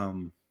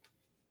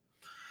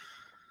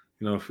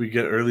if we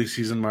get early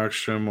season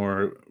Markstrom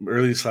or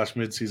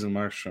early/mid-season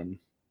Markstrom,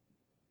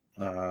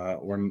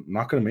 we're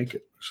not gonna make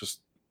it. It's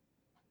just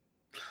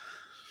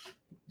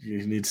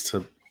he needs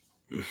to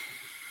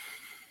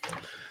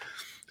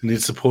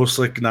post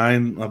like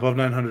above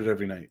 900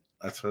 every night.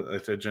 That's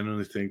what I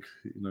genuinely think.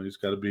 He's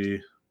got to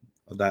be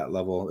at that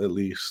level at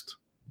least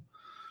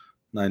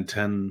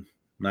 910,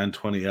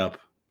 920 up,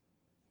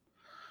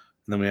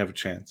 and then we have a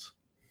chance.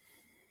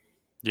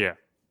 Yeah.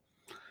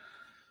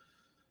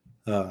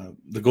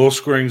 The goal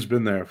scoring has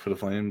been there for the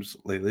Flames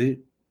lately,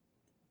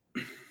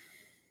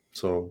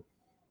 so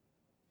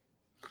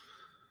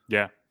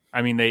yeah.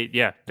 I mean, they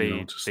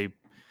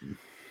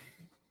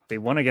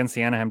won against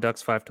the Anaheim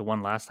Ducks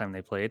 5-1 last time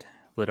they played.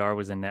 Vladar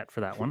was in net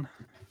for that one.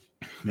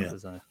 Yeah. That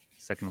was a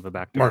second of a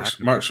back-to-back.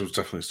 Marks was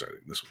definitely starting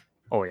this one.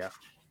 Oh, yeah.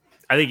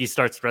 I think he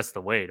starts the rest of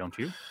the way, don't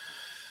you?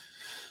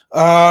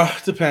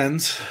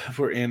 Depends if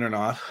we're in or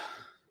not.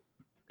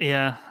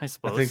 Yeah, I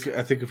suppose.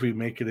 I think if we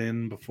make it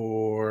in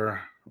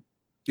before,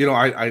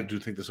 I do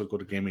think this will go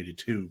to game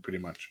 82 pretty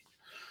much.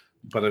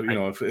 But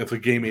if a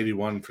game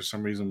 81 for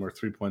some reason we're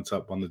 3 points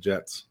up on the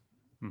Jets,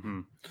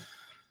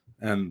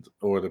 and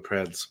or the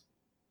Preds,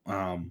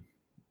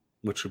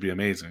 which would be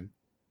amazing,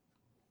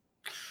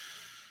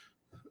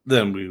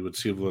 then we would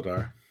see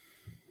Vladar.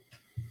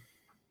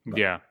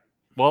 Yeah.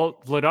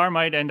 Well, Vladar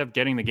might end up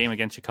getting the game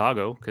against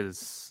Chicago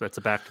because that's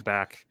a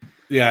back-to-back.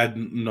 Yeah,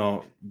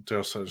 no,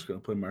 Daryl Sutter's going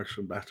to play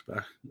Markstrom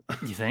back-to-back.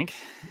 You think?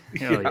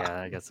 Oh,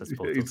 yeah, I guess that's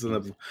both.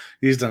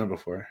 He's done it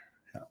before.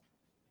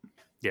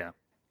 Yeah.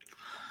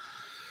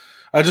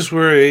 I just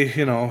worry,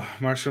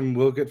 Markstrom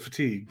will get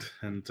fatigued,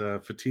 and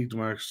fatigued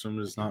Markstrom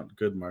is not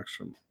good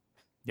Markstrom.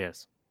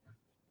 Yes.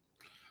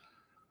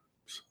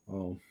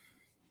 So,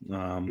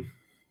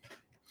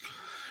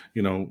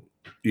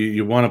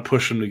 you want to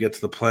push him to get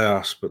to the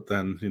playoffs, but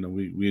then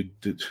we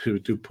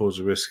do pose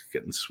a risk of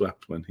getting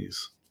swept when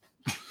if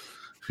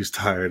he's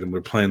tired and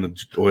we're playing the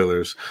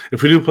Oilers.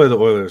 If we do play the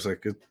Oilers, I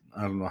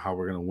don't know how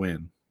we're going to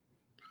win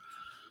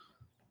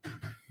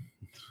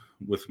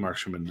with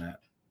Markstrom in net.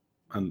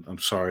 I'm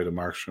sorry to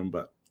Markstrom,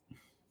 but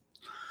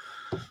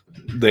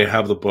they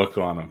have the book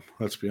on him.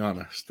 Let's be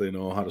honest; they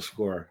know how to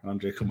score on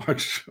Jacob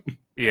Markstrom.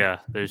 Yeah,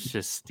 there's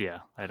just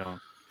I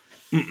don't.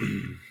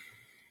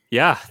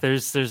 Yeah,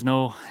 there's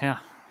no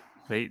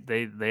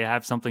They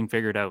have something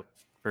figured out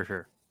for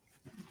sure.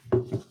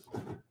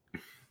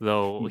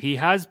 Though he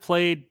has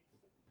played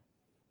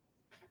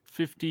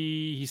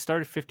 50. He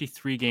started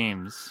 53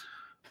 games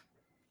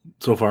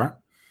so far.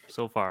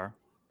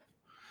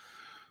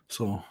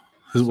 So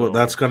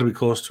that's got to be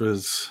close to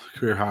his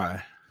career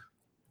high.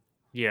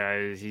 Yeah,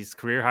 his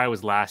career high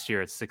was last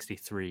year at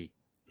 63.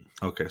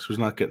 Okay, so he's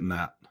not getting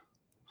that.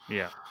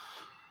 Yeah.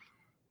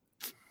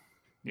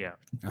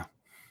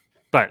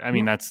 But I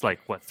mean, that's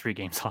like what, 3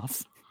 games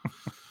off?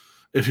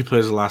 If he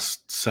plays the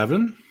last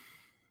 7,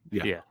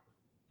 yeah.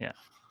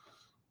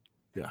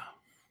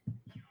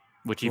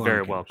 Which he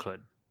very well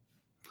could.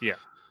 Yeah.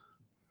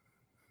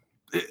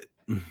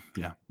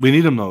 We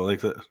need him though, like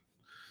that.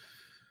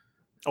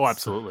 Oh,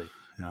 absolutely.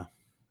 Yeah.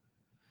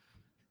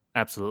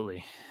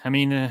 Absolutely. I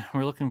mean,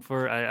 we're looking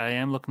for. I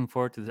am looking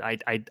forward to this.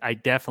 I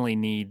definitely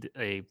need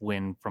a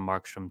win from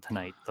Markstrom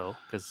tonight, though,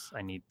 because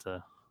I need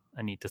the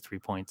 3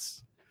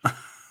 points.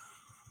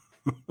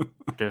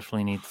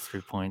 Definitely need the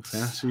 3 points.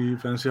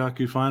 Fantasy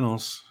hockey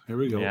finals. Here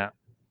we go. Yeah.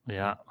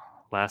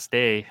 Last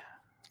day.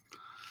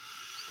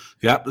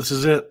 Yeah, this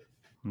is it.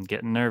 I'm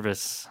getting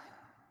nervous.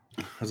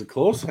 Is it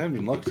close? I haven't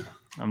even looked.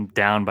 I'm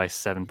down by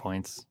 7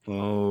 points.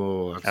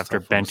 Oh, that's after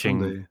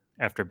benching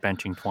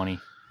 20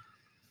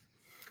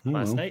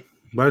 last night.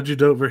 Why did you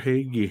doubt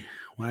Verhaeghe?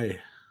 Why?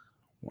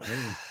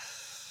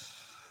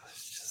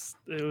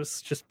 It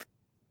was just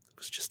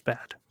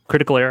bad.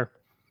 Critical error.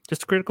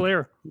 Just a critical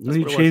error. Then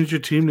you changed your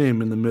team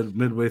name in the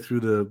midway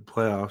through the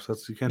playoffs.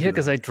 That's you can't. Yeah,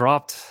 because I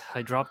dropped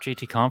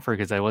JT Compher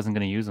because I wasn't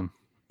going to use him.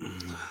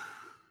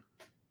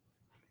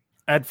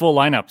 I had full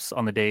lineups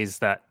on the days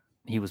that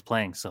he was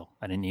playing, so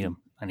I didn't need him.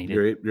 I needed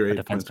you're a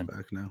 8 points defenseman.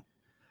 back now.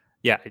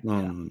 Yeah.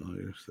 No,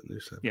 you're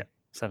 7. Yeah,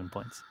 7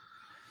 points.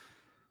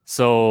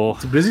 So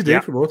it's a busy day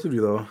for both of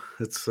you, though.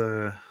 It's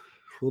a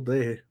full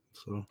day.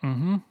 So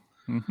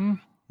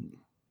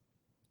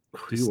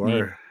you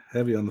are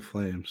heavy on the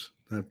Flames.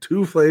 I have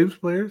 2 Flames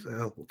players.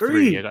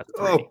 3. I got 3.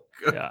 Oh,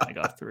 yeah, I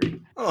got 3.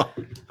 Oh,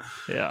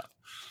 yeah.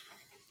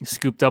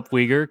 Scooped up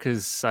Uyghur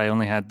because I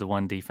only had the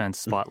 1 defense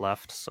spot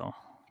left, so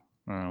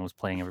I was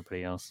playing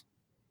everybody else.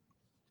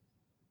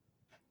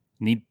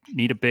 Need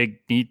big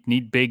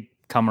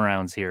come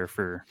arounds here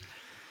for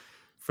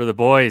the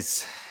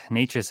boys.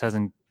 Natchez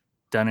hasn't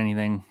done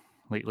anything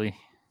lately.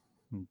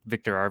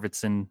 Victor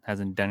Arvidsson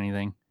hasn't done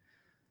anything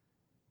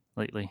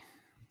lately.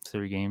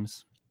 3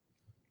 games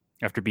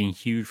after being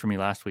huge for me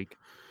last week.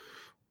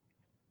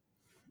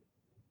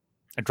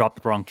 I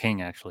dropped the wrong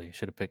king. Actually,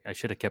 I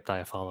should have kept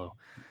Iafallo.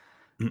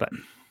 But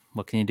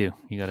what can you do?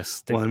 You got to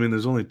stick. Well, I mean,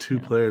 there's only 2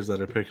 players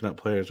that are picking up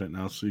players right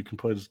now, so you can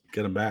probably just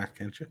get them back,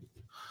 can't you?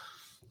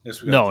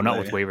 Yes, no, not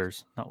with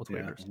waivers. Not with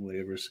waivers.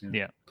 Waivers.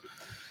 Yeah.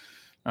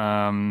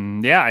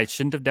 I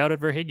shouldn't have doubted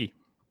Verhaeghe.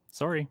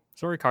 Sorry,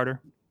 Carter.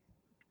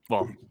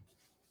 Well,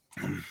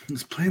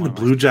 he's playing the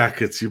Blue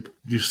Jackets. You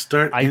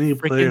start any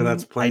player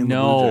that's playing the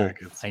Blue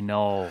Jackets. I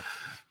know.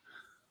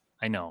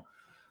 I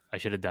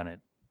should have done it,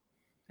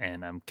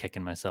 and I'm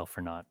kicking myself for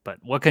not. But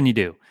what can you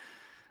do?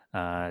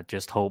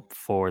 Just hope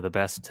for the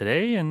best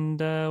today, and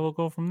we'll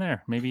go from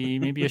there. Maybe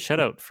a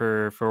shutout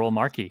for old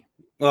Markey.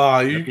 Oh,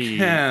 you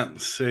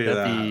can't say that.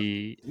 That'd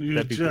be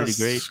pretty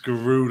great.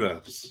 Screwed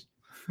us.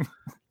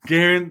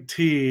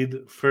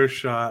 Guaranteed first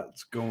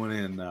shot's going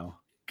in now.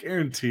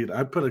 Guaranteed.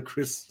 I put a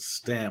Chris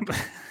stamp.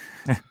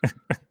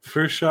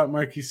 First shot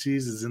Markey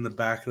sees is in the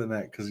back of the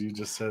net because you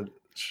just said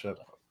shut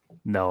up.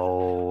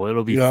 No,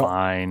 it'll be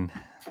fine.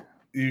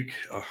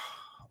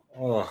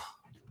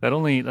 That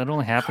only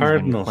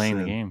happens when you're playing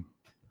the game.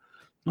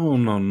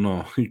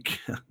 No, you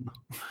can't.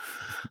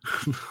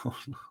 No.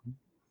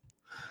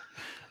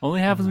 Only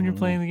happens when you're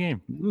playing the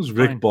game. It was It's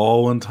Rick fine.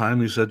 Ball one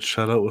time. He said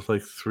shut out with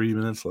like 3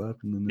 minutes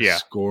left, and then they Yeah,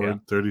 scored yeah.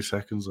 30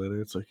 seconds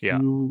later. It's like, Yeah.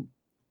 you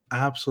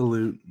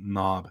absolute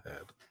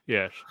knobhead.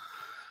 Yes.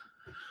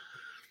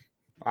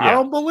 I Yeah.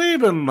 don't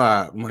believe in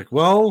that. I'm like,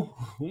 well,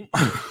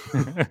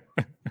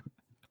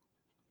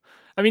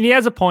 I mean, he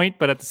has a point,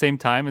 but at the same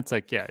time, it's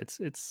like, yeah,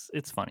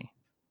 it's funny.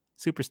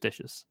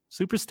 Superstitious.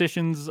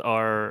 Superstitions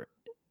are,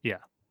 yeah,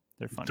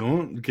 they're funny.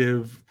 don't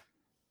give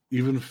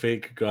even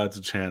fake gods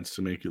a chance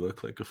to make you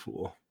look like a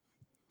fool.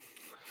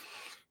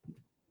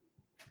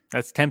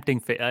 That's tempting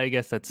fate. I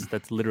guess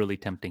that's literally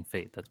tempting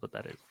fate. That's what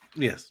that is.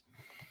 Yes.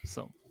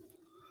 So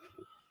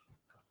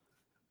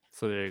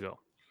there you go.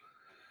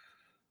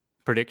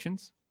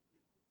 Predictions?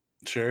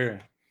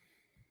 Sure.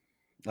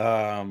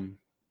 I'm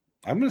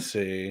gonna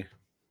say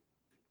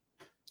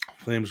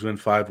Flames win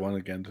 5-1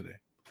 again today.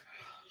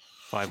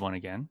 5-1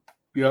 again.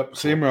 Yep,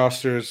 same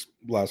roster as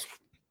last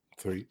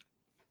 3.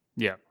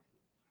 Yeah.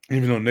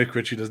 Even though Nick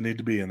Ritchie doesn't need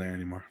to be in there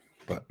anymore.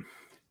 But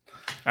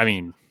I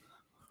mean,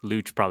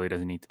 Luch probably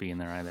doesn't need to be in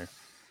there either.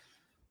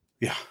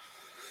 yeah.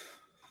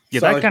 Yeah,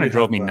 It's not that like kind we of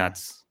drove have, me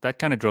nuts. That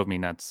kind of drove me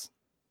nuts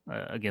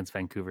against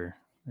Vancouver.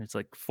 It's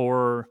like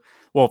 4.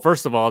 Well,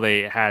 first of all,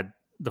 they had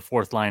the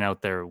 4th line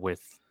out there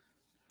with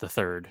the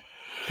 3rd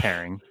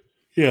pairing.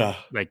 Yeah.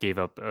 That gave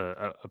up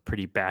a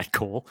pretty bad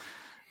goal.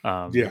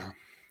 Yeah.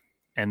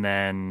 And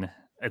then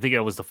I think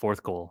it was the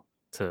 4th goal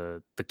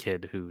to the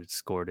kid who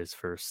scored his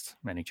first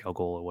NHL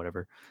goal or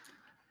whatever.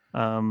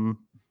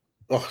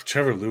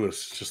 Trevor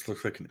Lewis just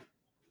looked like an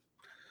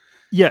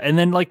Yeah, and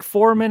then like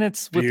 4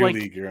 minutes with beer like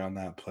leaguer on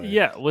that play.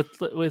 yeah, with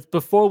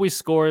before we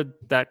scored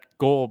that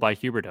goal by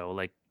Huberdeau,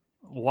 like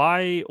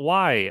why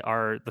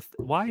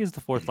is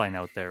the 4th line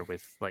out there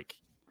with like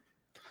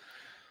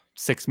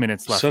 6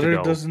 minutes left Sutter to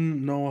go?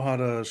 doesn't know how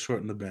to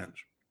shorten the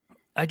bench.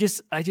 I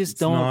just It's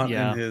don't. not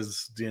Yeah, in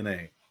his DNA.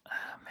 man,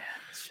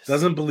 it's just,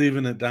 Doesn't believe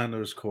in it down to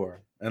his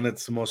core. And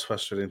it's the most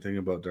frustrating thing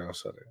about Daryl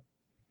Sutter.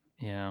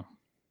 yeah.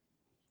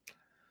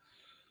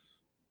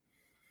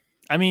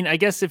 I mean, I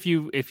guess if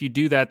you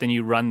do that, then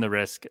you run the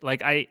risk.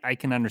 Like I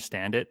can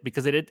understand it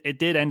because it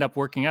did end up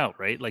working out,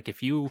 right? Like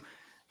if you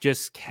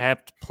just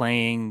kept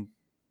playing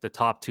the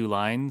top 2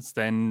 lines,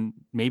 then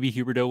maybe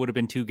Huberdeau would have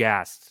been too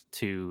gassed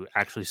to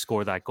actually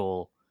score that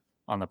goal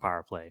on the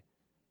power play,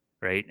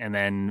 right? And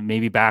then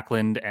maybe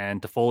Backlund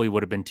and Toffoli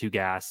would have been too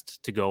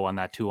gassed to go on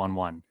that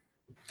 2-on-1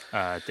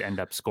 to end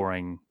up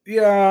scoring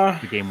Yeah.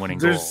 the game-winning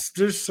goal.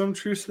 There's some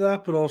truth to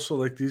that, but also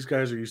like these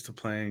guys are used to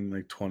playing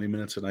like 20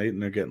 minutes a night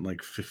and they're getting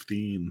like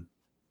 15.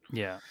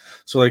 Yeah.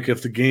 So like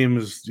if the game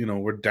is,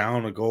 we're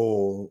down a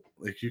goal,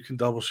 like you can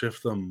double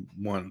shift them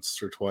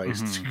once or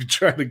twice Mhm. to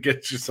try to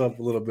get yourself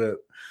a little bit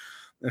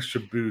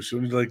extra boost.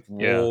 You need to like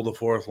roll the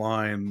 4th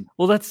line.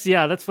 Well, that's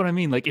what I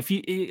mean. Like if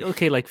you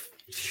like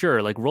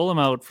sure, like roll them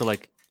out for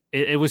like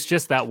it was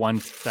just that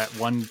one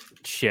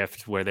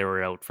shift where they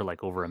were out for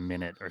like over a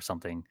minute or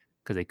something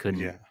because they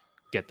couldn't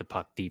get the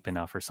puck deep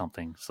enough or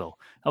something. So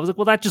I was like,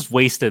 well, that just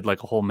wasted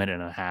like a whole minute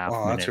and a half.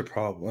 Oh, that's your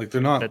problem. Like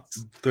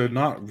they're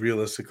not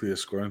realistically a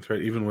scoring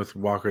threat, even with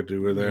Walker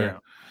Dewar there.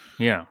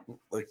 Yeah.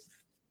 Like,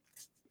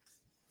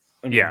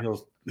 I mean,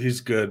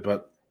 he's good,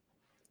 but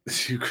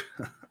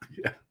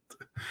yeah.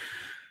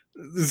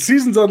 The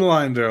season's on the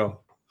line, Daryl.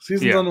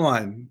 Season's on the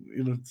line.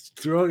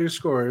 Throw out your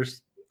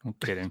scores. I'm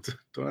kidding.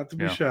 Don't have to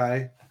be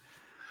shy.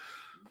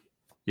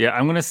 Yeah,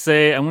 I'm gonna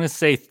say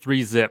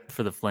 3-0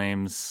 for the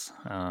Flames.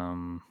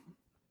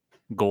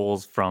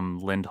 Goals from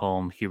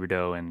Lindholm,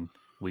 Huberdeau, and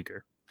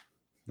Uyghur.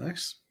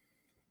 Nice.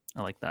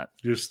 I like that.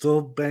 You're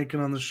still banking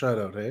on the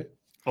shutout, hey?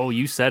 Oh,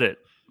 you said it.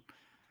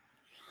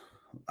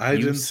 I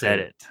didn't say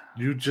it.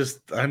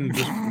 I'm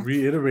just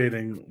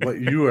reiterating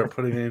what you are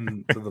putting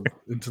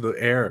into the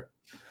air.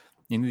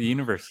 Into the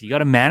universe. You got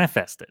to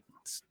manifest it.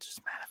 It's just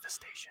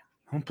manifestation.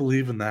 I don't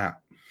believe in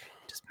that.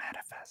 Just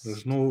manifest.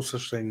 There's no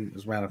such thing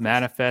as manifest.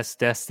 Manifest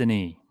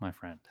destiny, my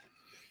friend.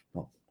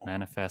 No.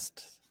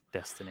 Manifest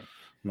destiny.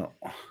 No.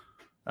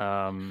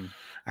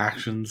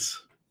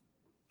 Actions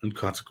and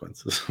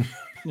consequences.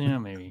 Yeah,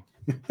 maybe.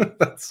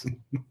 That's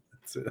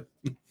it.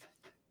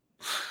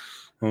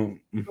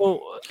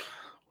 Well,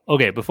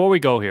 okay, before we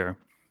go here,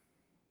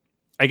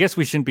 I guess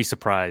we shouldn't be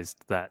surprised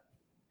that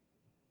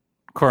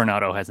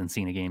Coronado hasn't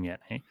seen a game yet,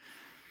 hey?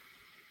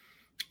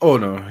 Oh,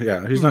 no.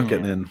 Yeah, he's not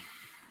getting in.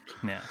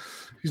 Yeah.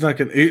 He's not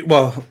getting...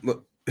 Well,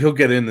 he'll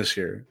get in this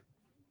year,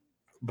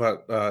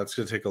 but it's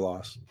going to take a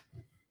loss.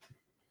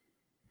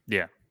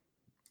 Yeah.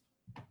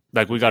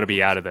 Like, we got to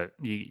be out of it.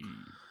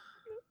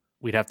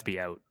 We'd have to be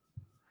out.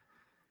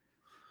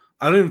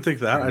 I don't even think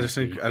that. I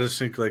just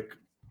think like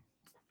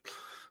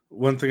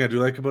one thing I do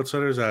like about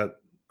Sutter is that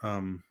I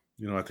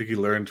think he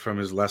learned from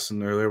his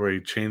lesson earlier where he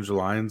changed the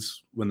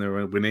lines when they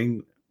were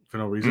winning for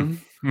no reason.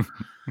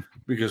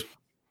 Because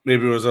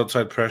maybe it was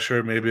outside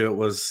pressure, maybe it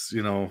was,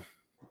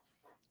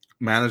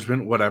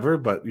 management, whatever,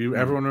 but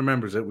everyone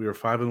remembers it. We were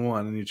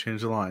 5-1 and you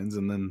changed the lines,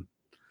 and then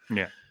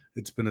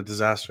it's been a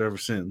disaster ever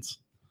since.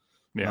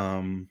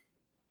 Yeah.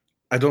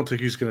 I don't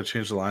think he's going to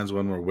change the lines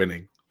when we're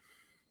winning.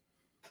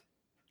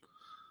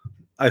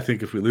 I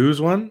think if we lose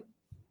one,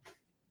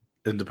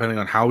 and depending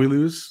on how we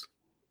lose,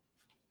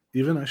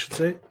 even I should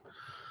say,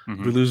 if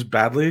we Mhm. lose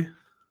badly,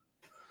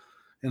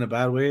 in a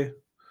bad way,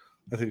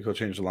 I think he'll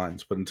change the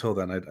lines. But until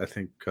then, I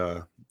think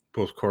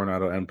both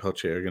Coronado and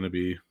Pelche are going to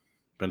be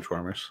bench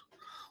warmers,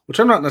 which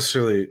I'm not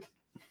necessarily.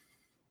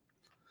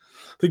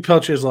 I think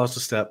Pelche has lost a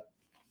step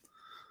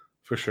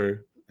for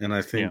sure, and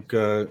I think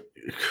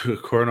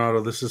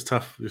Coronado. This is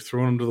tough. You're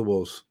throwing him to the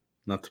wolves,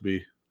 not to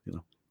be,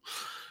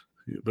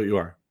 but you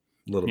are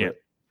a little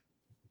bit.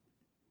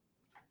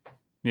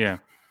 Yeah.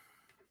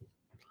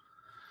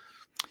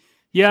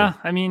 Yeah,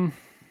 I mean,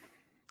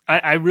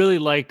 I really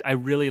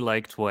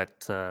liked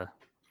what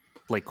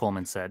Blake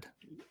Coleman said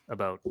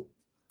about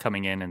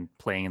coming in and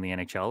playing in the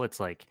NHL. It's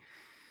like,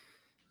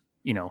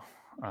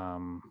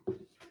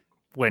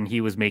 when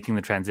he was making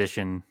the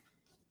transition,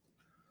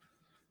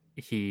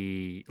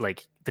 the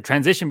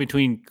transition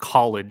between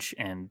college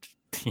and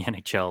the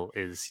NHL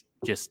is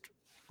just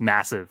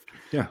massive.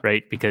 Yeah.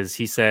 Right. Because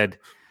he said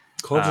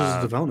college is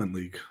a development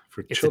league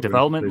for it's children, a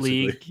development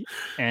basically. league.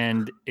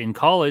 And in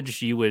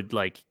college, you would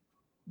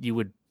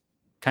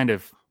kind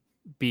of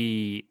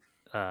be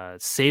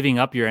saving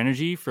up your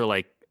energy for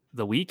like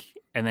the week,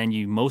 and then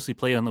you mostly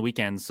play on the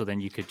weekends, so then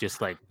you could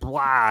just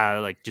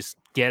just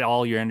get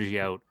all your energy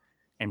out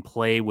and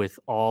play with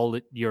all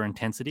your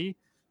intensity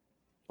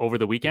over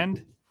the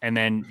weekend, and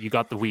then you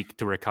got the week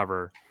to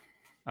recover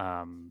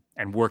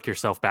and work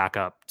yourself back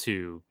up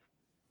to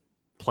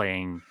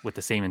playing with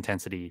the same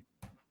intensity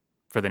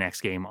for the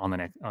next game on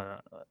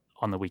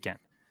the weekend.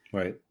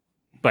 Right.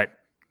 But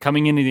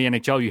coming into the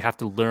NHL, you have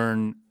to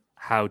learn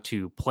how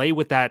to play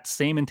with that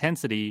same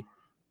intensity,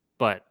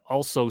 but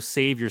also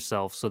save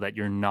yourself so that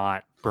you're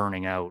not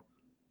burning out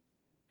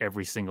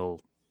every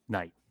single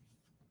night,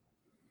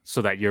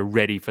 so that you're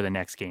ready for the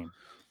next game.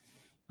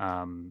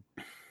 And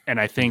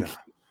I think,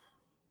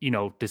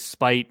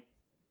 despite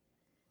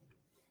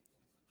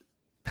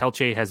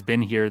Pelche has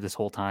been here this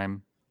whole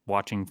time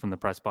watching from the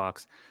press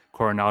box,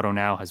 Coronado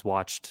now has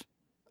watched,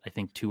 I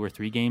think, 2 or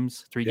 3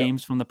 games,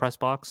 games from the press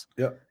box.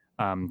 Yeah.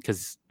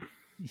 Because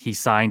he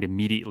signed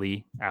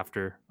immediately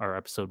after our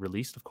episode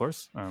released, of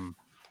course,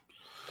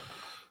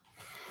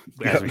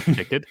 as we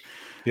predicted.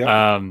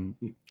 Yeah.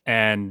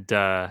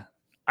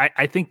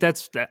 I think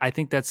that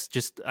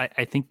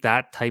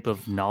type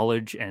of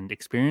knowledge and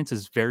experience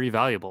is very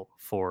valuable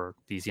for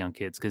these young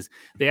kids, because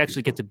they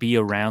actually get to be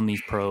around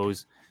these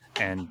pros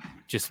and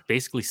just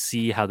basically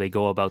see how they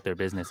go about their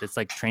business. It's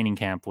like training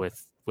camp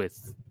with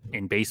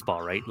in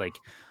baseball, right? Like,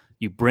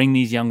 you bring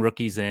these young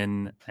rookies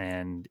in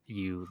and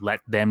you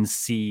let them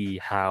see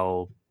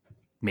how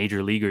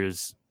major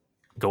leaguers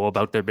go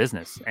about their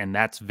business. And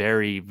that's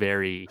very,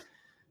 very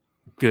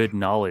good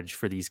knowledge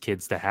for these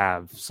kids to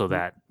have, so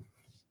that,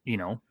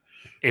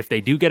 if they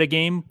do get a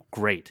game,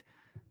 great.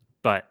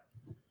 But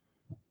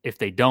if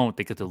they don't,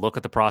 they get to look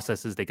at the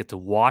processes. They get to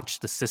watch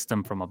the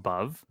system from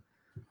above.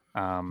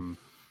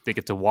 They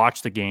get to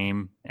watch the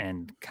game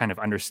and kind of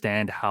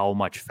understand how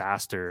much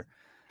faster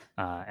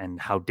and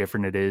how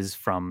different it is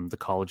from the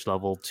college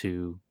level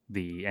to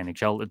the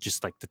NHL. It's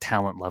just like the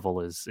talent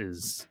level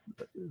is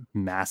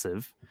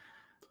massive.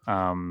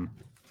 And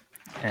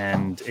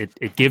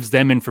it gives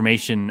them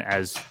information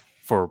as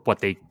for what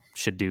they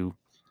should do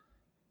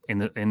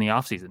in the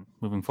off season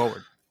moving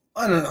forward.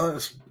 I don't know.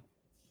 It's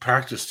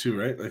practice too,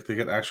 right? Like, they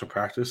get actual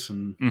practice,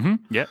 and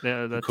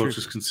that's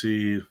coaches true. can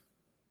see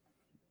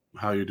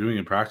how you're doing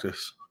in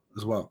practice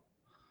as well.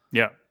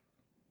 Yeah.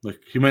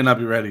 Like, he might not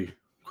be ready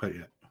quite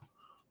yet.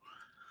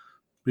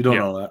 We don't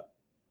know that.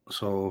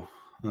 So,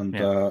 and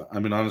I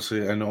mean,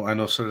 honestly, I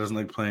know Sutter doesn't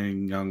like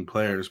playing young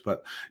players,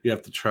 but you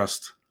have to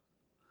trust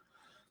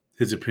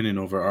his opinion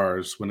over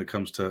ours when it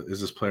comes to,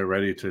 is this player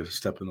ready to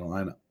step in the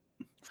lineup?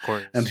 Of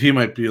course. And he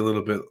might be a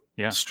little bit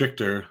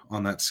stricter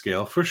on that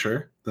scale, for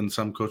sure, than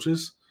some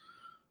coaches.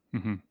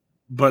 Mm-hmm.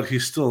 But he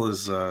still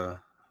is.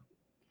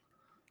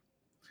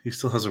 He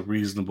still has a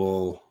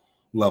reasonable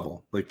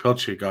level. Like,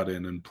 Pelche got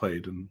in and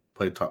played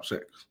top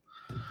 6.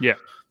 Yeah.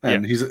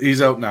 And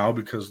he's out now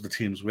because the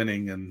team's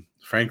winning, and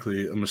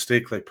frankly, a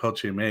mistake like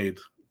Pelche made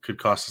could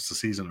cost us the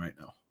season right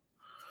now.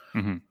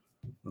 Mm-hmm.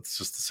 That's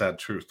just the sad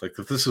truth. Like,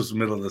 if this was the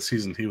middle of the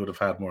season, he would have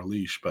had more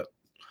leash, but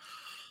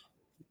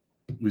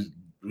we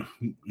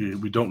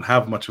don't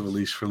have much of a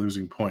leash for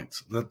losing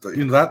points.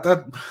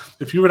 That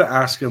if you were to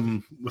ask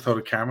him without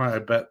a camera, I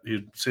bet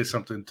he'd say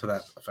something to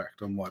that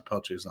effect on why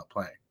Pelche is not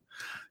playing.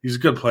 He's a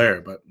good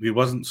player, but he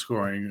wasn't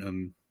scoring,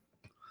 and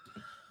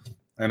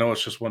I know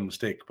it's just one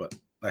mistake, but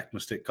that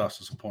mistake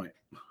cost us a point.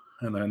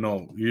 And I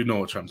know you know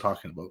what I'm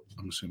talking about,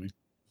 I'm assuming.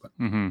 But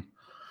the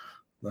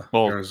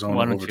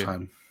Arizona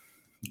overtime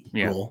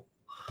goal.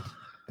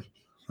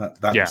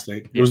 That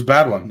mistake. It was a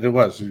bad one. It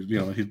was.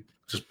 He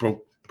just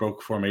broke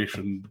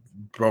formation,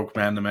 broke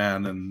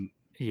man-to-man, and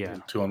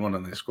 2-on-1,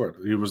 and they scored.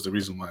 He was the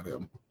reason why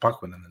the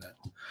puck went in the net.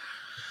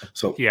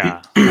 So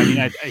I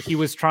mean, he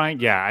was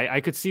trying. I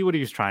could see what he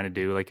was trying to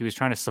do. Like, he was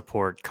trying to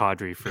support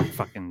Kadri for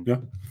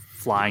fucking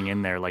flying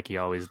in there like he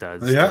always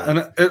does. Yeah,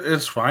 and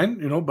it's fine,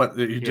 but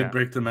he did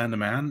break the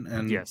man-to-man,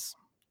 and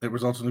it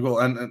results in the goal.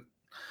 And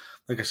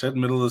like I said,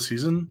 middle of the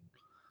season,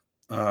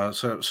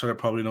 Sutter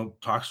probably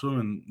talks to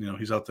him, and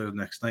he's out there the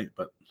next night.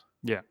 But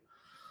Yeah.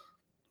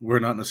 we're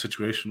not in a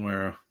situation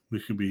where we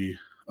can be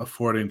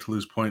affording to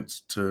lose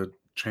points to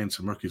train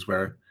some rookies.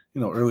 Where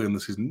early in the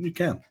season you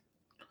can.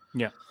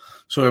 Yeah.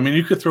 So I mean,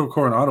 you could throw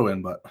Coronado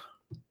in, but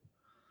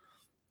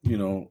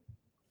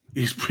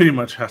he's pretty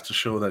much has to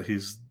show that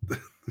he's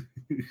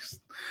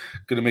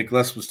going to make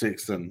less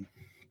mistakes than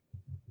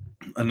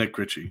a Nick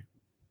Ritchie.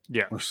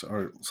 Yeah.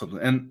 Or something.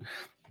 And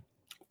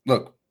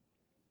look,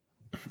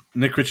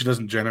 Nick Ritchie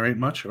doesn't generate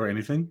much or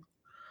anything,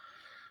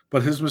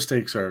 but his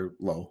mistakes are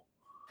low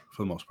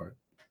for the most part.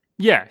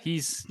 Yeah,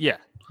 he's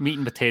meat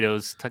and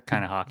potatoes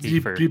kind of hockey.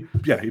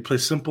 He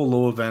plays simple,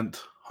 low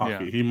event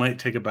hockey. Yeah. He might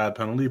take a bad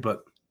penalty,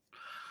 but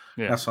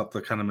that's not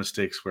the kind of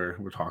mistakes we're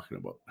talking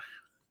about.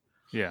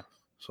 Yeah.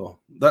 So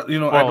that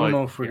I don't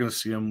know if we're going to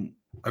see him.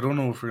 I don't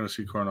know if we're going to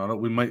see Coronado.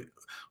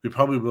 We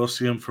probably will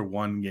see him for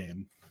one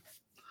game.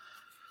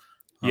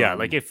 Yeah,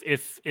 like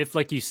if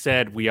like you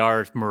said, we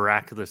are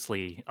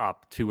miraculously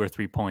up 2 or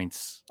 3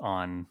 points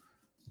on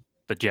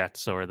the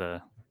Jets or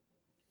the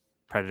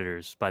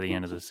Predators by the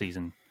end of the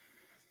season,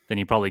 then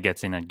he probably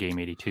gets in at game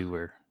 82,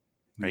 right?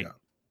 Yeah.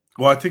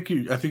 Well, I think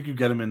you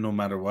get him in no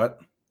matter what,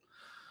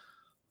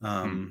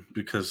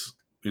 because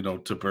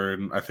to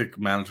burn. I think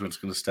management's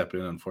going to step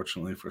in,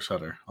 unfortunately, for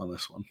Sutter on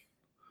this one.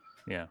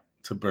 Yeah,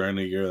 to burn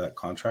a year of that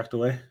contract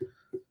away.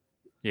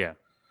 Yeah.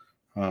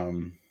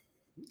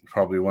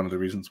 Probably one of the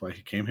reasons why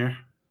he came here.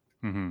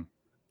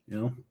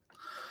 Mm-hmm.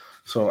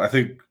 So I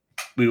think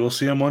we will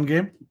see him one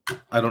game.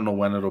 I don't know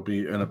when it'll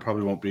be, and it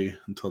probably won't be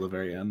until the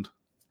very end.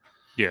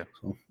 Yeah.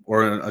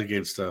 Or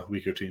against a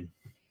weaker team.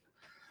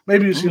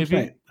 Maybe you see him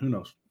tonight. Who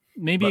knows?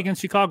 Maybe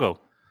against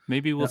Chicago.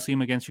 Maybe we'll see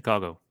him against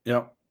Chicago.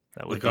 Yeah.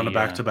 That would be on a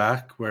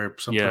back-to-back where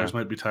some players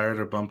might be tired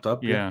or bumped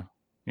up. Yeah.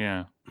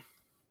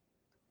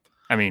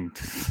 I mean,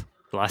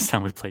 the last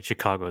time we played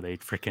Chicago, they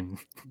freaking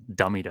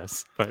dummied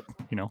us. But,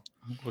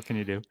 what can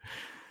you do?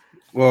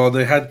 Well,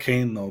 they had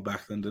Kane, though,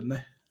 back then, didn't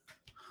they?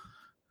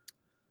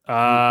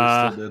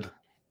 They still did.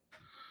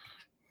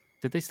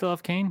 Did they still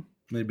have Kane?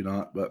 Maybe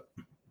not, but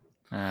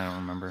I don't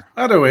remember.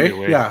 Either way,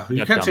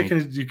 you can't take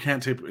any. You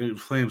can't take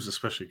Flames,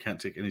 especially. Can't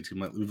take any team.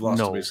 We've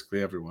lost to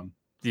basically everyone.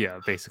 Yeah,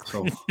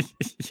 basically. So,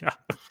 yeah,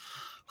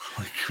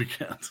 we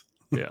can't.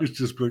 Yeah, it's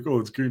just like,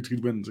 it's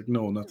guaranteed wins. Like,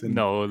 no, nothing.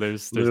 No,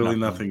 there's literally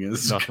nothing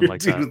is nothing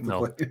like that.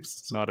 No,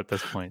 not at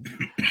this point.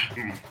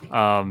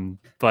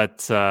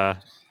 But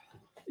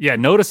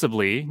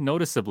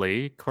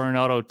noticeably,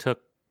 Coronado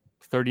took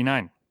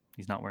 39.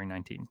 He's not wearing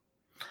 19.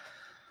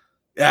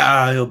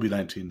 Yeah, he'll be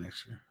 19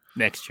 next year.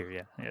 Next year,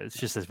 yeah. It's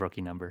just his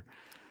rookie number.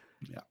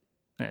 Yeah,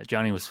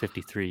 Johnny was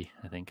 53,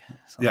 I think.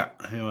 So. Yeah,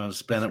 he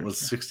was. Bennett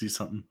was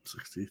 60-something,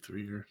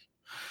 63 years.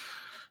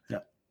 Yeah.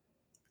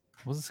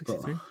 Was it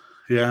 63?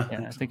 Yeah,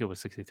 I think it was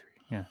 63.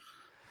 Yeah.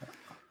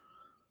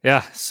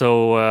 Yeah,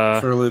 so...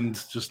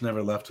 Ferland just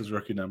never left his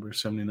rookie number,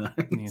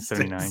 79.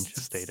 79,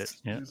 just stayed it.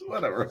 Yeah.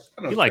 Whatever.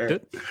 He liked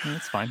it. Yeah,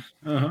 it's fine.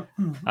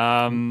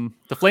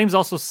 The Flames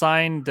also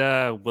signed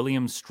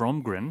William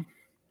Stromgren,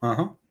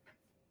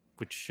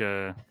 which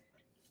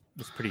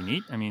was pretty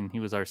neat. I mean, he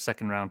was our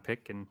second-round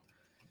pick in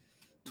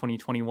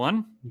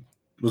 2021.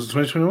 Was it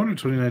 2021 or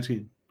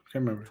 2019? I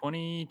can't remember.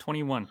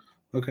 2021.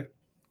 Okay.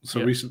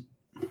 So recent.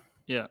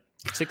 Yeah.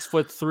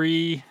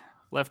 6'3"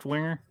 left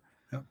winger.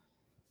 Yeah.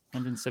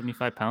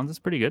 175 pounds. That's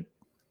pretty good.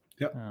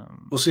 Yeah.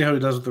 We'll see how he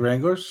does with the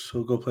Wranglers.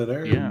 He'll go play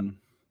there. Yeah. And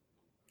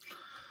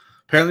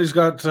apparently he's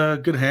got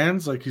good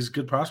hands. Like, he's a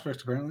good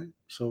prospect, apparently.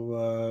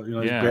 So,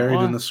 he's buried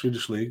in the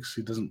Swedish leagues.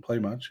 He doesn't play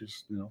much.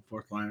 He's,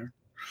 fourth liner.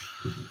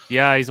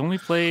 Yeah,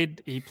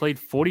 he played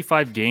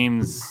 45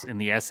 games in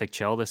the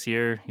SHL this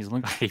year. He's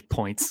only got 8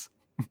 points,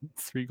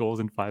 3 goals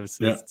and 5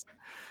 assists.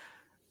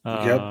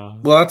 Well,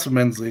 that's a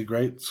men's league,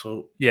 right?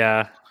 So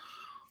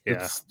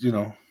it's,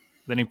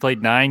 Then he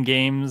played 9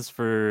 games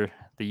for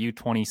the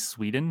U20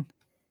 Sweden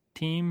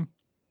team.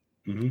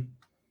 Mm-hmm.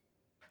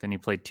 Then he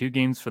played 2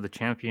 games for the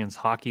Champions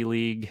Hockey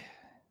League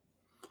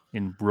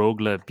in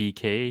Rogla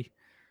BK.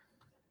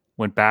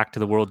 Went back to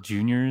the World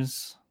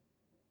Juniors.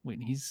 Wait,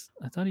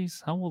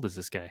 how old is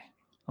this guy?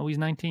 Oh, he's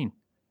 19.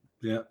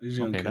 Yeah, he's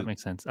young. Okay, that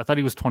makes sense. I thought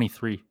he was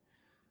 23.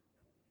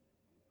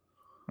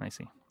 I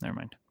see. Never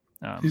mind.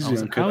 How is he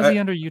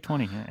under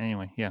U20?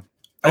 Anyway, yeah.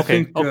 I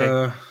think he'll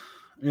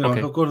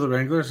go to the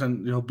Wranglers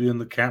and he'll be in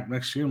the camp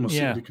next year, and we'll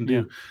see what he can do.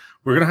 Yeah.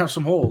 We're gonna have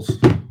some holes.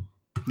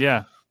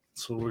 Yeah.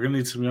 So we're gonna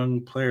need some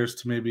young players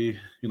to maybe,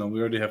 we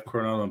already have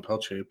Coronado and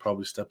Pelche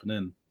probably stepping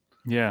in.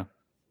 Yeah.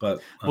 But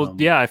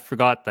I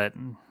forgot that.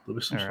 There'll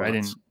be some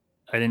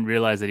I didn't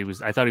realize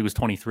that I thought he was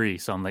 23.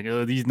 So I'm like,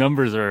 these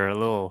numbers are a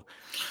little,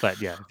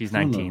 but yeah, if he's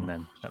 19,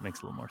 then that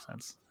makes a little more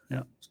sense.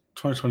 Yeah.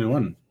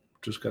 2021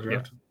 just got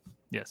drafted.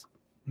 Yeah. Yes.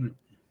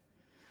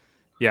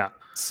 Yeah.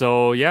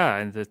 So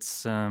and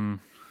it's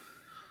I'm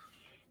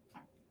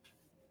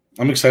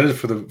excited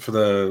for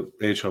the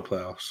AHL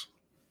playoffs.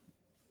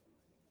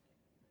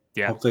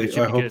 Yeah.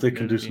 I hope they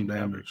can do some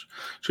damage.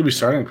 Should be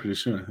starting pretty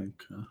soon, I think.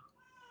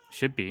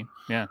 Should be.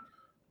 Yeah.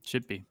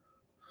 Should be.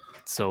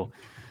 So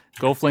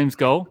go Flames,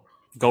 go.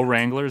 Go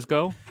Wranglers,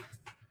 go.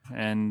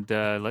 and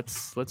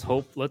let's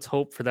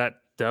hope for that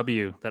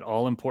W, that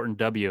all important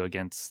W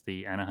against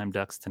the Anaheim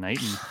Ducks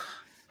tonight, and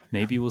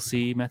maybe we'll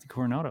see Matthew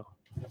Coronado.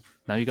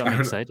 Now you got me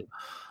excited.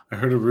 I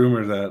heard a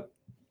rumor that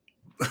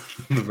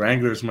the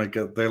Wranglers might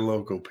get their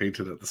logo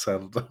painted at the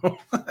Saddle Dome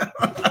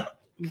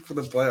for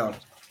the playoffs.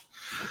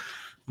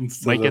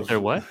 Might get their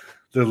what?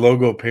 Their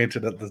logo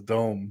painted at the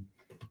Dome.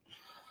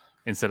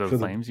 Instead of the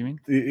Flames, you mean?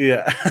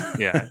 Yeah.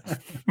 Yeah.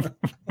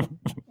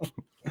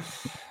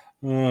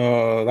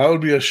 Oh, that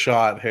would be a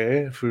shot, hey,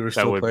 if we were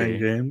still playing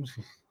games.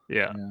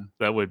 Yeah,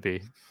 that would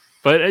be.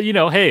 But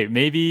hey,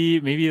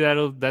 maybe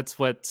that's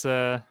what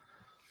the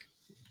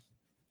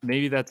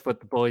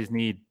boys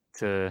need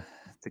to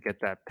get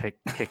that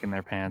kick in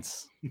their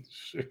pants.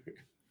 Sure.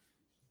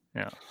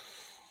 Yeah.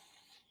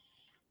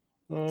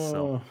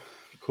 Oh,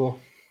 cool.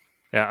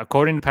 Yeah,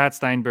 according to Pat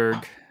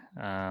Steinberg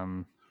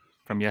from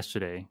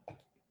yesterday,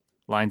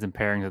 lines and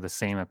pairings are the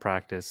same at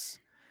practice.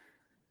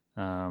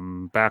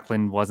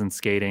 Backlund wasn't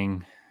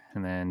skating,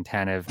 and then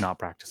Tanev not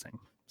practicing.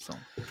 So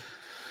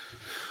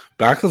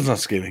Backlund's not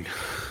skating.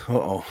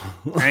 I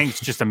think it's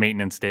just a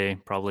maintenance day,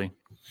 probably.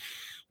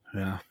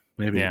 Yeah,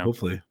 maybe. Yeah.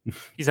 Hopefully,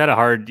 he's had a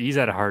hard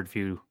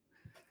few.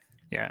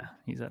 Yeah,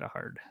 he's had a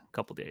hard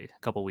couple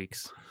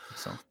weeks.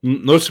 So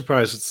no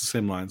surprise, it's the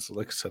same lines.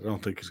 Like I said, I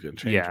don't think he's going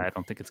to change. Yeah, I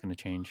don't think it's going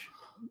to change.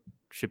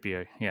 Should be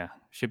a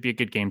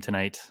good game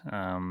tonight.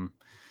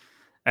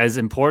 As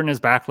important as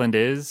Backlund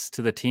is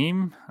to the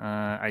team,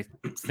 I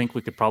think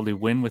we could probably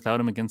win without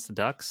him against the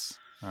Ducks.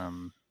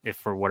 If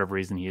for whatever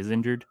reason he is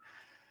injured.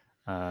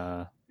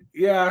 One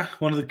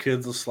of the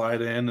kids will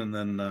slide in, and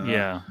then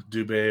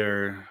Dubé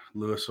or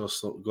Lewis will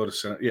go to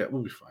center. Yeah,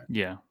 we'll be fine.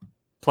 Yeah.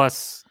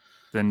 Plus,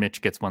 then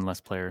Mitch gets one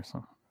less player.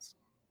 So,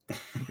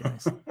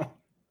 nice.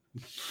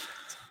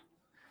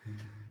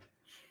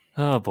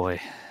 Oh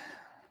boy!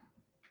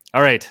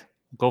 All right,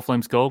 go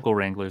Flames, go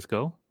Wranglers,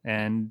 go,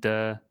 and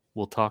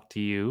we'll talk to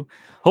you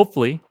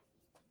hopefully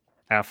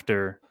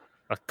after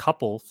a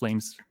couple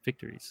Flames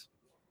victories.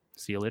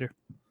 See you later.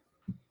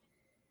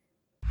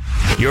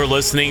 You're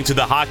listening to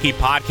the Hockey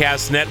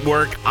Podcast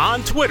Network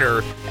on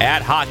Twitter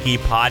at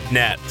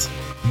HockeyPodNet.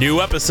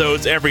 New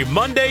episodes every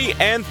Monday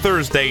and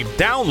Thursday.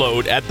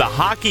 Download at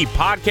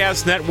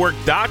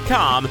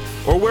thehockeypodcastnetwork.com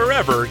or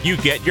wherever you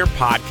get your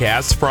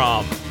podcasts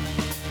from.